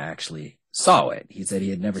first time I actually saw it. He said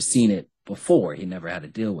he had never seen it before. He never had to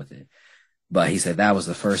deal with it, but he said that was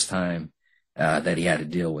the first time, that he had to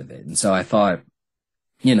deal with it. And so I thought,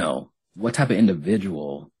 what type of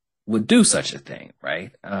individual would do such a thing,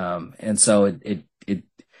 right? And so it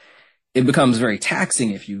becomes very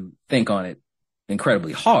taxing if you think on it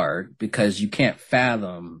incredibly hard, because you can't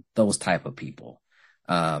fathom those type of people,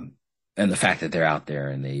 and the fact that they're out there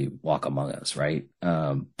and they walk among us, right?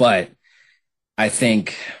 But I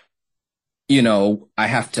think, I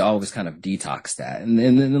have to always kind of detox that, and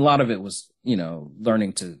a lot of it was,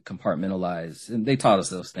 learning to compartmentalize, and they taught us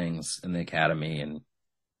those things in the academy, and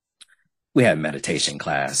we had meditation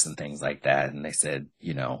class and things like that. And they said,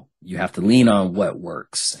 you have to lean on what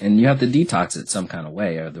works, and you have to detox it some kind of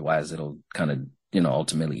way. Otherwise it'll kind of,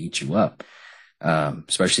 ultimately eat you up.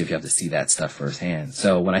 Especially if you have to see that stuff firsthand.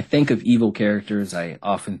 So when I think of evil characters, I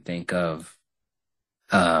often think of,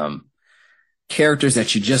 characters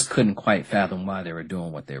that you just couldn't quite fathom why they were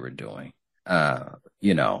doing what they were doing. But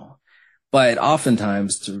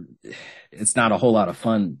oftentimes it's not a whole lot of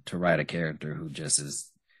fun to write a character who just is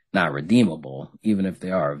not redeemable, even if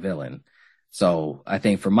they are a villain. So I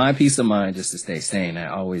think for my peace of mind, just to stay sane, I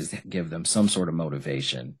always give them some sort of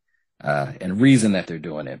motivation, and reason that they're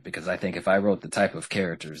doing it. Because I think if I wrote the type of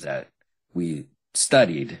characters that we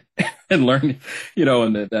studied and learned,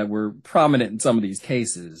 and that were prominent in some of these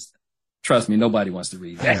cases, trust me, nobody wants to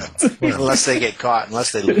read that. Unless they get caught,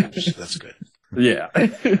 unless they lose. That's good. Yeah.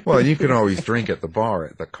 Well, you can always drink at the bar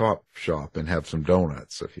at the cop shop and have some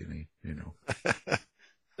donuts if you need,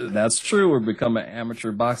 That's true. Or become an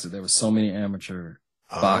amateur boxer. There were so many amateur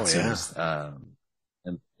boxers,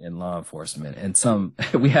 in law enforcement, and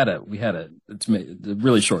we had a, it's a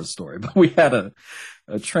really short story, but we had a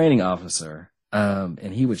training officer,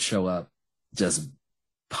 and he would show up just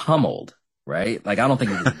pummeled, right? Like, I don't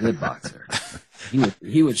think he was a good boxer.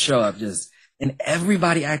 He would show up just, and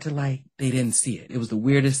everybody acted like they didn't see it. It was the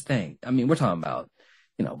weirdest thing. I mean, we're talking about,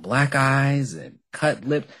 black eyes and cut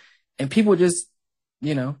lip, and people just,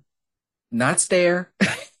 not stare,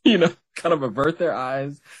 kind of avert their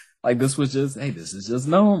eyes. Like, this was just, hey, this is just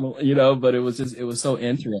normal, but it was so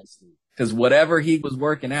interesting, because whatever he was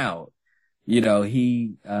working out,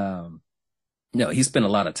 he spent a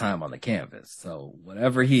lot of time on the canvas. So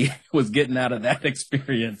whatever he was getting out of that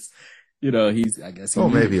experience,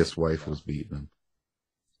 maybe his wife was beating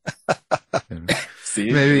him. See,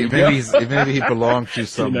 maybe he belonged to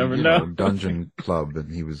some dungeon club, and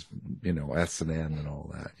he was S&M and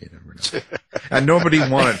all that. You never know. And nobody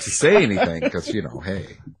wanted to say anything because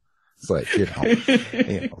hey, it's like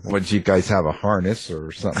would you guys have a harness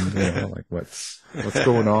or something? Like what's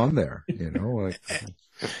going on there?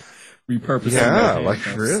 Repurposing. Yeah, like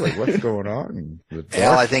really, what's going on?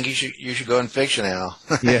 Al, I think you should go in fiction, Al.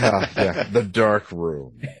 yeah, the Dark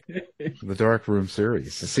Room, the Dark Room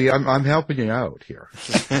series. See, I'm helping you out here,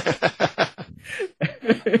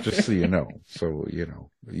 just so you know. So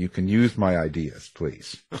you can use my ideas,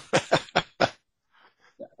 please.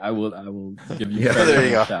 I will give you credit. There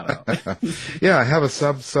you go. Shout out. Yeah, I have a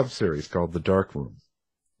sub series called the Dark Room.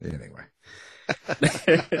 Anyway.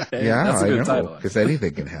 Yeah, I know, because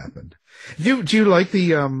anything can happen. Do you like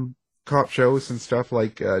the cop shows and stuff,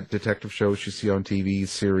 like detective shows you see on TV,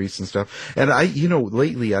 series and stuff? And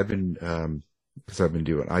lately I've been because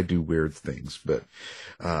I do weird things, but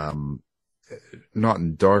not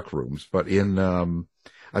in dark rooms, but in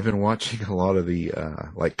I've been watching a lot of the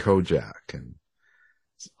like Kojak and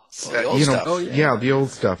the old stuff. The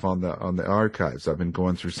old stuff on the archives. I've been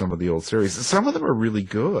going through some of the old series. Some of them are really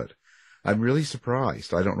good. I'm really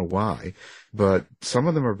surprised. I don't know why, but some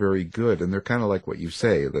of them are very good, and they're kind of like what you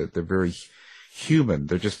say. They're very human.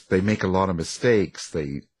 They make a lot of mistakes.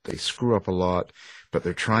 They screw up a lot, but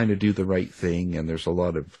they're trying to do the right thing, and there's a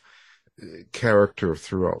lot of character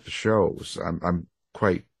throughout the shows. I'm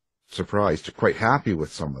quite surprised, quite happy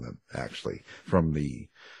with some of them, actually, from the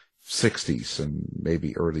 60s and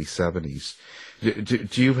maybe early 70s.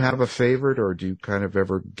 Do you have a favorite, or do you kind of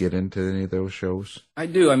ever get into any of those shows? I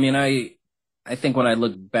do. I mean, I think when I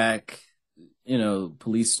look back,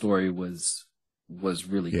 Police Story was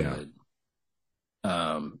really good.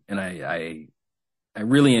 And I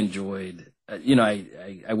really enjoyed,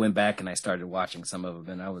 I went back and I started watching some of them,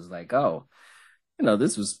 and I was like, oh,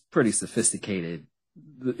 this was pretty sophisticated.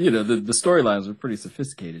 The storylines were pretty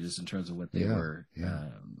sophisticated just in terms of what they were,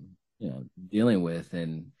 dealing with.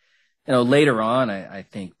 And, later on, I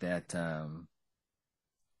think that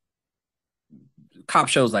cop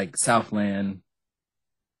shows like Southland,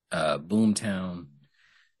 Boomtown,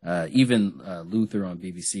 even Luther on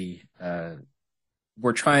BBC,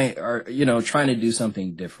 were trying to do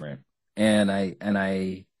something different. And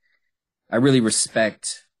I really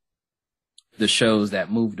respect the shows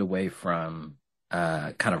that moved away from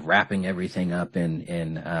kind of wrapping everything up in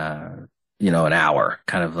an hour,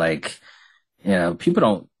 kind of like, people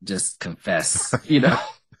don't just confess,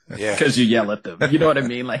 because you yell at them. You know what I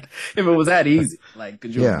mean? Like, if it was that easy, like,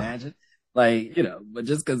 could you imagine? Like, but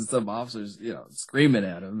just because some officers, screaming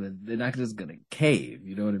at them, they're not just going to cave.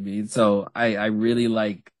 You know what I mean? So I really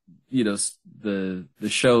like, the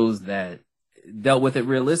shows that dealt with it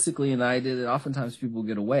realistically, and I did it. Oftentimes people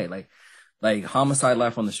get away. Like Homicide: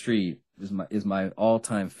 Life on the Street is my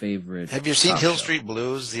all-time favorite. Have you seen Hill Street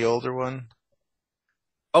Blues, the older one?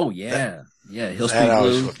 Oh yeah, Hill Street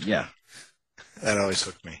Blues. Yeah, that always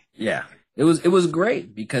hooked me. Yeah, it was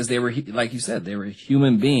great because they were, like you said, they were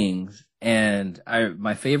human beings. And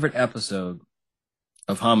my favorite episode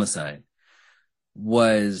of Homicide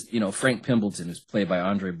was, Frank Pimbleton, who's played by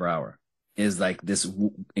Andre Braugher, is like this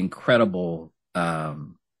incredible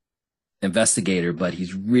investigator, but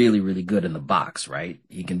he's really, really good in the box, right?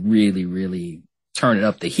 He can really, really turn it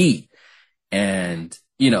up the heat. And,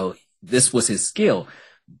 this was his skill,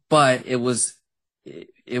 but it was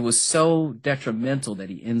so detrimental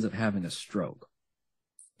that he ends up having a stroke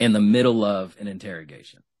in the middle of an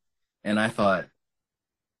interrogation. And I thought,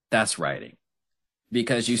 that's writing,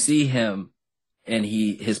 because you see him and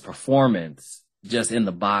his performance just in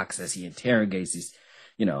the box as he interrogates these,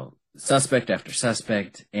 suspect after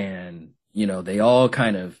suspect. And, they all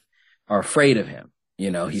kind of are afraid of him.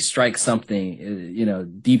 He strikes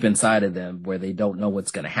something, deep inside of them where they don't know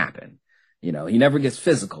what's going to happen. He never gets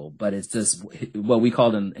physical, but it's just what we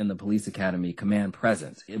called in the police academy command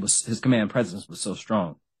presence. His command presence was so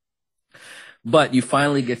strong. But you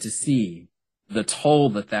finally get to see the toll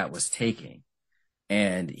that was taking.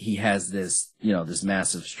 And he has this, this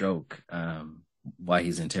massive stroke, while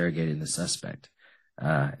he's interrogating the suspect.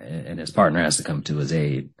 And his partner has to come to his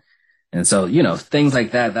aid. And so, things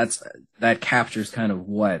like that captures kind of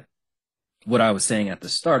what I was saying at the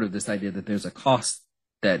start of this idea, that there's a cost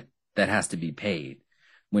that has to be paid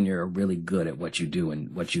when you're really good at what you do,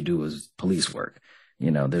 and what you do is police work.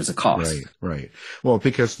 There's a cost. Right. Well,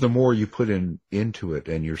 because the more you put into it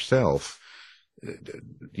and yourself,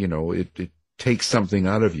 it takes something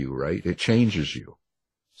out of you, right? It changes you.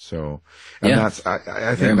 So, and I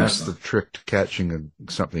think that's the trick to catching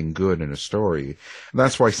something good in a story. And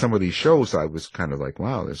that's why some of these shows I was kind of like,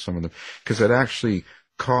 wow, there's some of them, because it actually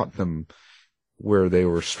caught them where they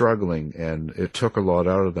were struggling, and it took a lot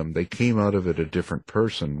out of them. They came out of it a different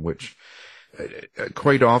person, which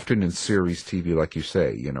quite often in series TV, like you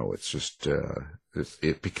say, it's just,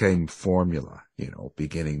 it became formula,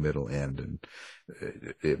 beginning, middle, end, and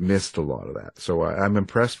it missed a lot of that. So I'm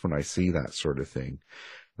impressed when I see that sort of thing.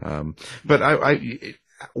 But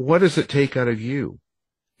what does it take out of you,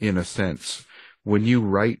 in a sense, when you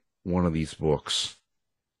write one of these books?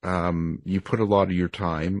 You put a lot of your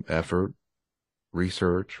time, effort,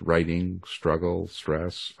 research, writing, struggle,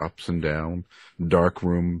 stress, ups and down, dark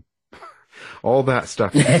room, all that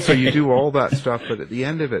stuff. So you do all that stuff, but at the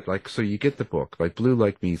end of it, so you get the book, like Blue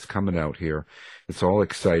Like Me is coming out here. It's all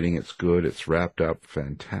exciting. It's good. It's wrapped up.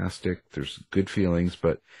 Fantastic. There's good feelings,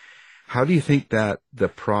 but how do you think that the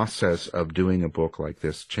process of doing a book like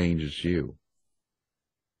this changes you?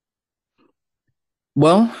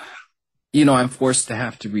 Well, I'm forced to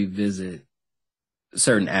have to revisit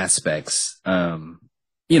certain aspects, of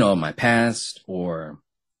my past or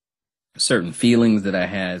certain feelings that I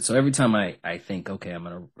had. So every time I think, okay,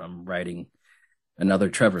 I'm writing another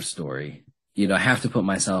Trevor story, I have to put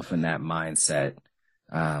myself in that mindset,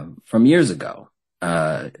 from years ago,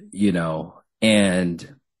 and,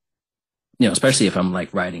 especially if I'm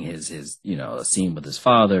like writing his, a scene with his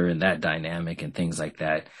father and that dynamic and things like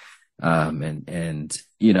that. I'm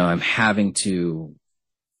having to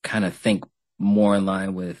kind of think more in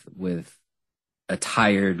line with a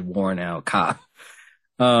tired, worn out cop,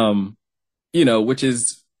 which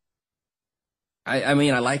is, I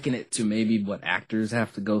liken it to maybe what actors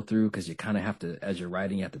have to go through, because you kind of have to, as you're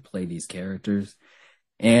writing, you have to play these characters,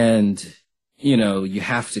 and, you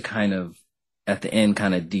have to kind of, at the end,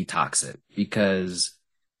 kind of detox it, because,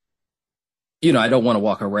 I don't want to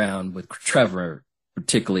walk around with Trevor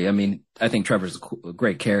particularly. I think Trevor's a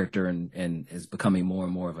great character and is becoming more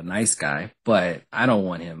and more of a nice guy, but I don't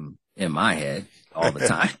want him in my head all the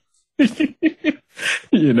time.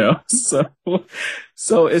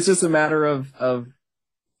 So it's just a matter of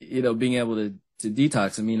being able to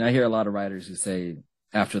detox. I hear a lot of writers who say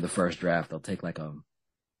after the first draft, they'll take like a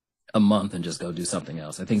month and just go do something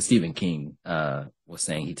else. I think Stephen King, was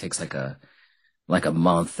saying he takes like a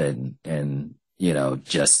month and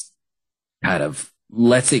just kind of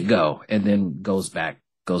lets it go and then goes back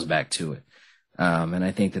to it. And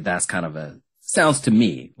I think that's kind of sounds to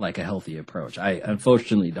me like a healthy approach. I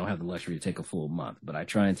unfortunately don't have the luxury to take a full month, but I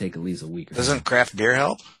try and take at least a week. Doesn't craft beer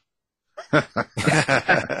help? It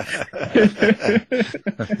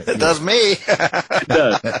does me. It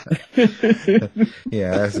does.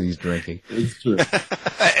 Yeah, as he's drinking. It's true.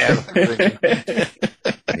 I am drinking.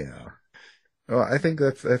 Yeah. Well, I think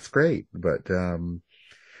that's great, but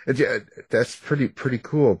that's pretty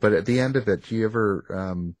cool. But at the end of it, do you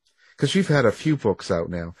ever, because you've had a few books out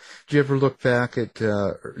now, do you ever look back at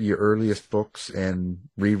your earliest books and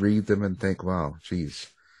reread them and think, wow, geez,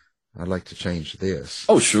 I'd like to change this?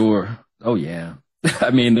 Oh, sure. Oh, yeah.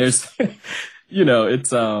 There's,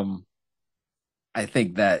 it's, I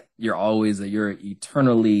think that you're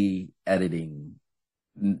eternally editing.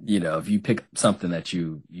 If you pick something that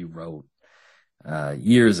you wrote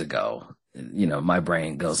years ago, my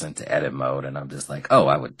brain goes into edit mode and I'm just like, oh,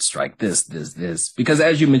 I would strike this, because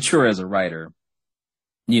as you mature as a writer,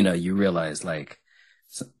 you realize like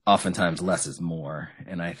oftentimes less is more.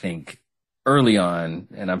 And I think early on,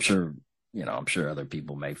 and I'm sure other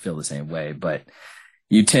people may feel the same way, but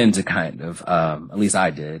you tend to kind of, at least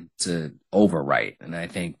I did, to overwrite. And I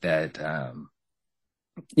think that,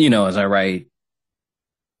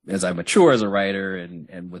 as I mature as a writer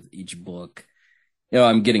and with each book,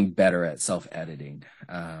 I'm getting better at self-editing.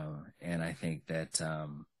 And I think that,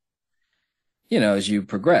 as you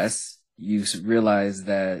progress, you realize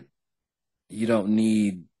that you don't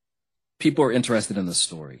need, people are interested in the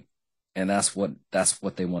story, and that's what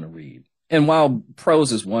they want to read. And while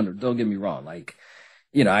prose is wonderful, don't get me wrong. Like,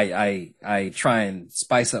 I try and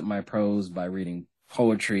spice up my prose by reading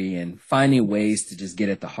poetry and finding ways to just get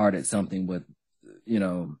at the heart of something with,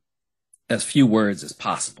 as few words as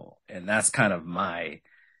possible. And that's kind of my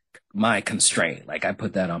constraint. Like, I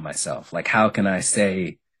put that on myself. Like, how can I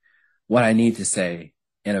say what I need to say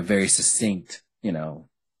in a very succinct,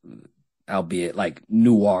 albeit like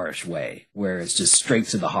noirish way, where it's just straight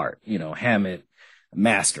to the heart, Hammett,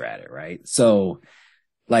 master at it. Right. So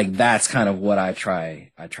like, that's kind of what I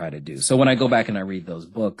try to do. So when I go back and I read those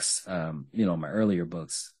books, my earlier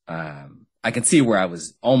books, I can see where I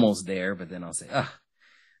was almost there, but then I'll say,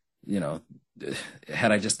 you know,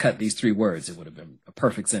 had I just cut these 3 words, it would have been a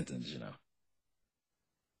perfect sentence, you know?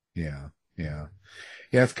 Yeah. Yeah,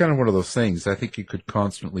 it's kind of one of those things. I think you could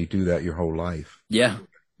constantly do that your whole life. Yeah.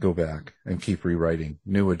 Go back and keep rewriting.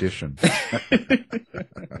 New edition.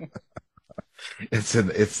 It's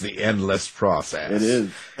the endless process. It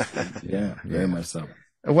is. Yeah, very much so.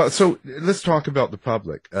 Well, so let's talk about the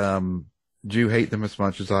public. Do you hate them as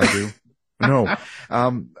much as I do? No.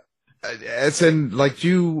 As in, like,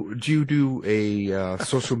 do you do a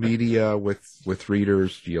social media with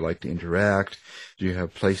readers? Do you like to interact? Do you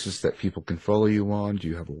have places that people can follow you on? Do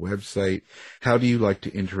you have a website? How do you like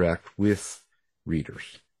to interact with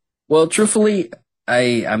readers? Well, truthfully,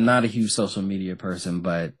 I'm not a huge social media person,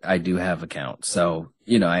 but I do have accounts. So,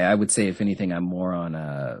 you know, I would say if anything, I'm more on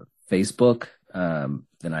Facebook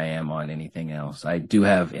than I am on anything else. I do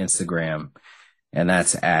have Instagram, and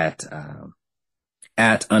that's at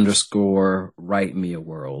 @_ Write Me a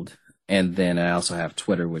World. And then I also have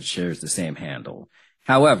Twitter, which shares the same handle.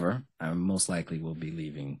 However, I most likely will be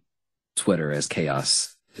leaving Twitter as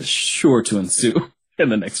chaos is sure to ensue in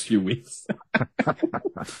the next few weeks.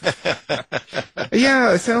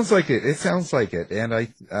 Yeah, it sounds like it. It sounds like it. And I,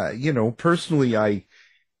 you know, personally, I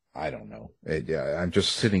don't know. I'm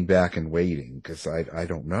just sitting back and waiting because I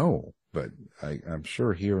don't know, but I'm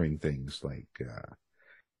sure hearing things like,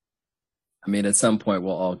 I mean, at some point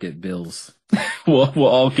we'll all get bills. we'll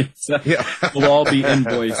all get, we'll all be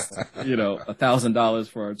invoiced, you know, $1,000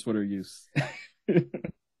 for our Twitter use.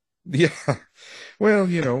 Yeah. Well,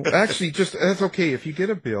 you know, actually that's okay. If you get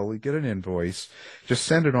a bill, you get an invoice, just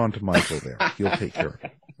send it on to Michael there. He'll take care of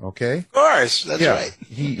it. Okay? Of course. That's right.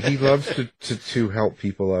 He loves to help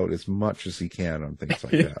people out as much as he can on things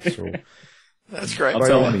like that. So that's great. By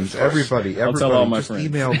all means, everybody, tell all my just friends.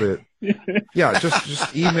 email it. Yeah,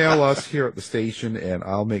 just email us here at the station, and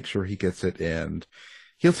I'll make sure he gets it, and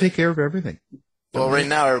he'll take care of everything. Well, right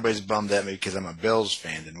now everybody's bummed at me because I'm a Bills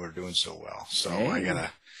fan and we're doing so well. So I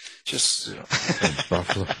gotta just, you know.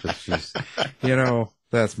 Buffalo, you know,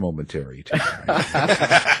 that's momentary too.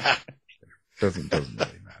 Right? Doesn't really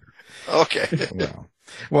matter. Okay.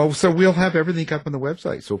 Well, so we'll have everything up on the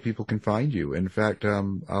website so people can find you. In fact,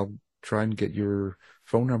 I'll try and get your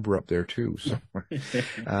phone number up there too. So,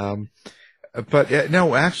 but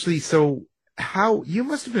no, actually, so how you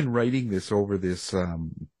must have been writing this over this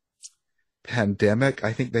pandemic,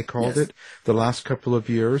 I think they called it, the last couple of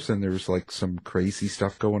years, and there was like some crazy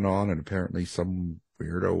stuff going on, and apparently some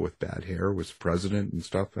weirdo with bad hair was president and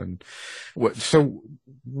stuff. And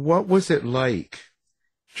what was it like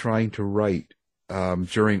trying to write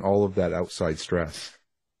during all of that outside stress?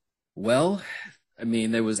 Well, I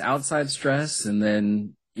mean, there was outside stress, and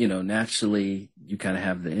then, you know, naturally you kind of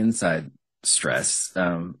have the inside stress,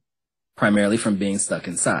 primarily from being stuck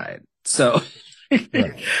inside. So,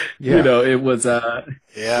 right. You know, it was,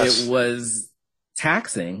 it was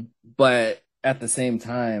taxing, but at the same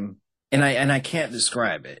time, and I can't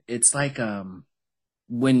describe it. It's like,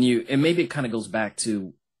 when and maybe it kind of goes back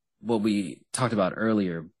to what we talked about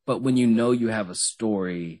earlier, but when you know you have a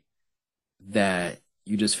story that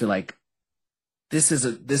you just feel like this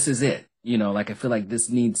is it, you know, like I feel like this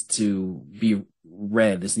needs to be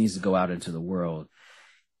read. This needs to go out into the world.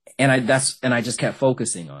 And I just kept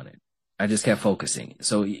focusing on it. I just kept focusing.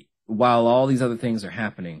 So while all these other things are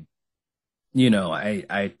happening, you know,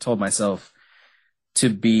 I told myself to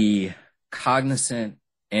be cognizant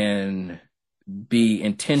and be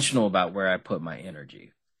intentional about where I put my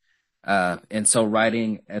energy. And so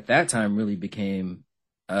writing at that time really became,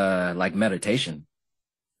 like meditation,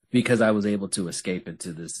 because I was able to escape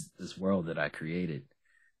into this world that I created.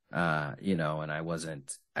 You know, and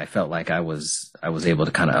I felt like I was able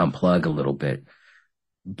to kind of unplug a little bit.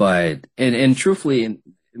 But, and truthfully, in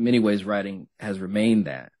many ways, writing has remained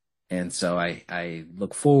that. And so I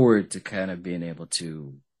look forward to kind of being able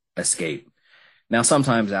to escape. Now,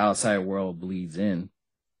 sometimes the outside world bleeds in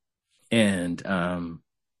and,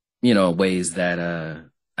 you know, ways that,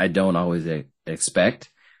 I don't always expect.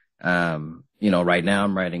 You know, right now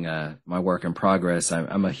I'm writing, my work in progress.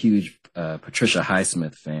 I'm a huge, Patricia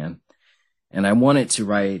Highsmith fan, and I wanted to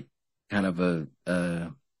write kind of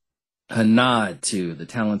a nod to the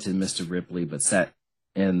talented Mr. Ripley, but set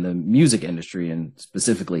in the music industry and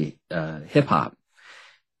specifically hip hop.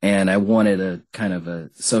 And I wanted a kind of a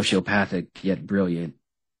sociopathic yet brilliant,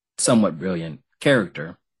 somewhat brilliant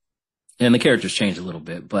character. And the characters changed a little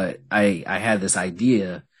bit, but I had this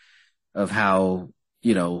idea of how,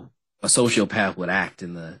 you know, a sociopath would act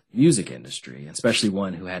in the music industry, especially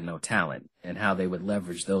one who had no talent, and how they would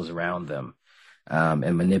leverage those around them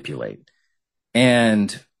and manipulate.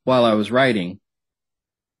 And while I was writing,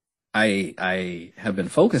 I have been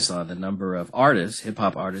focused on the number of artists, hip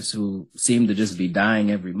hop artists, who seem to just be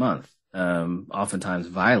dying every month, oftentimes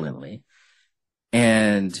violently.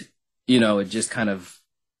 And, it just kind of,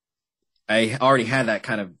 I already had that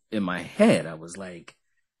kind of in my head. I was like,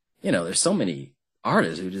 there's so many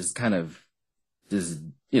artists who just kind of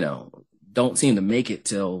don't seem to make it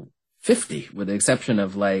till 50, with the exception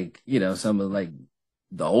of some of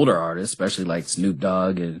the older artists, especially like Snoop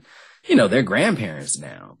Dogg and, they're grandparents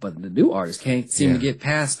now, but the new artists can't seem to get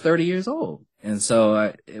past 30 years old. And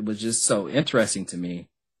so it was just so interesting to me.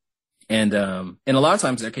 And a lot of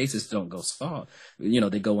times their cases don't go solved.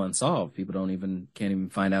 They go unsolved. People can't even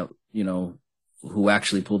find out, who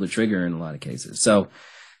actually pulled the trigger in a lot of cases. So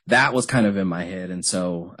that was kind of in my head. And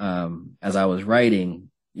so, as I was writing,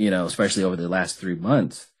 especially over the last 3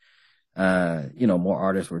 months, more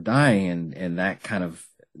artists were dying, and that kind of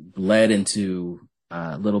bled into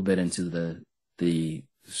a little bit into the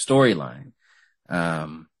storyline.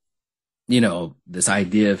 This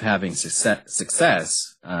idea of having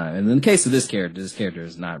success, and in the case of this character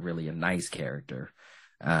is not really a nice character.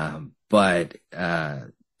 But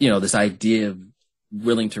this idea of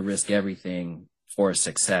willing to risk everything for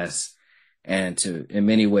success and to, in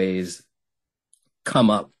many ways, come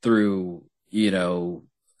up through,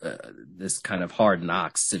 this kind of hard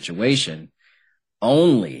knocks situation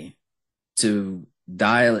only to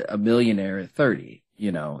die a millionaire at 30.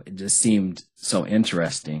 It just seemed so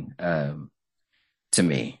interesting, to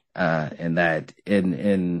me, and that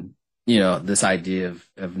in this idea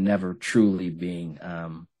of never truly being,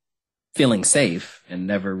 feeling safe and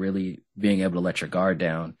never really being able to let your guard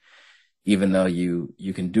down, even though you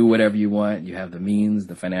can do whatever you want. You have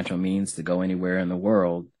the financial means to go anywhere in the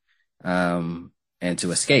world, and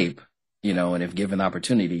to escape, and if given the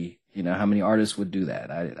opportunity, how many artists would do that?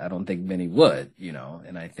 I don't think many would,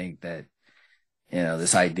 and I think that,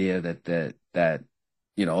 this idea that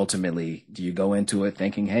ultimately, do you go into it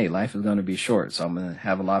thinking, hey, life is going to be short, so I'm going to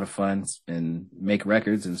have a lot of fun and make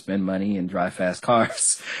records and spend money and drive fast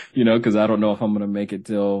cars, because I don't know if I'm going to make it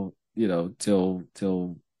till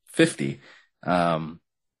 50.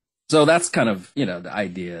 So that's kind of, the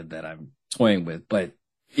idea that I'm toying with, but,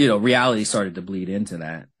 reality started to bleed into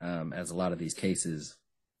that, as a lot of these cases,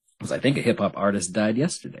 because I think a hip hop artist died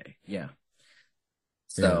yesterday. Yeah.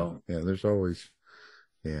 So. Yeah, there's always,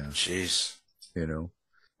 Jeez.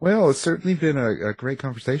 Well, it's certainly been a great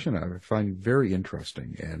conversation. I find very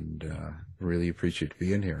interesting, and really appreciate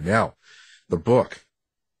being here. Now, the book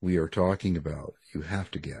we are talking about, you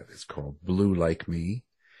have to get. It's called Blue Like Me,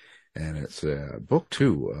 and it's book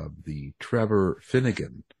 2 of the Trevor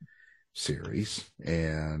Finnegan series.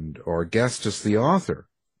 And our guest is the author,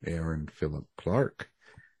 Aaron Philip Clark.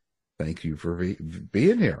 Thank you for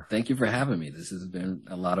being here. Thank you for having me. This has been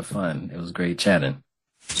a lot of fun. It was great chatting.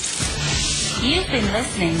 You've been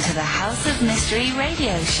listening to the House of Mystery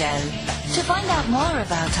radio show. To find out more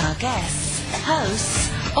about our guests,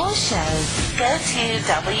 hosts, or shows, go to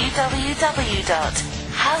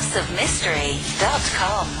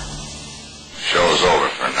www.houseofmystery.com. Show's over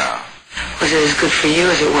for now. Was it as good for you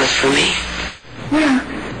as it was for me? Well,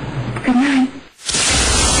 good night.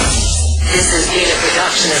 This has been a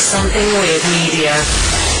production of Something Weird Media.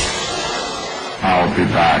 I'll be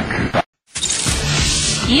back.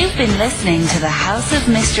 You've been listening to the House of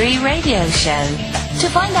Mystery radio show. To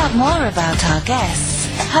find out more about our guests,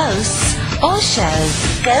 hosts, or shows,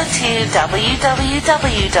 go to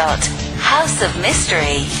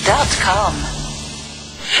www.houseofmystery.com.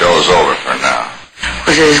 Show's over for now.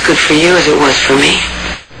 Was it as good for you as it was for me?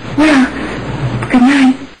 Well, good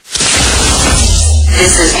night.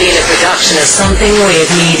 This has been a production of Something Weird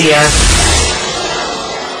Media.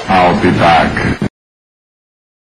 I'll be back.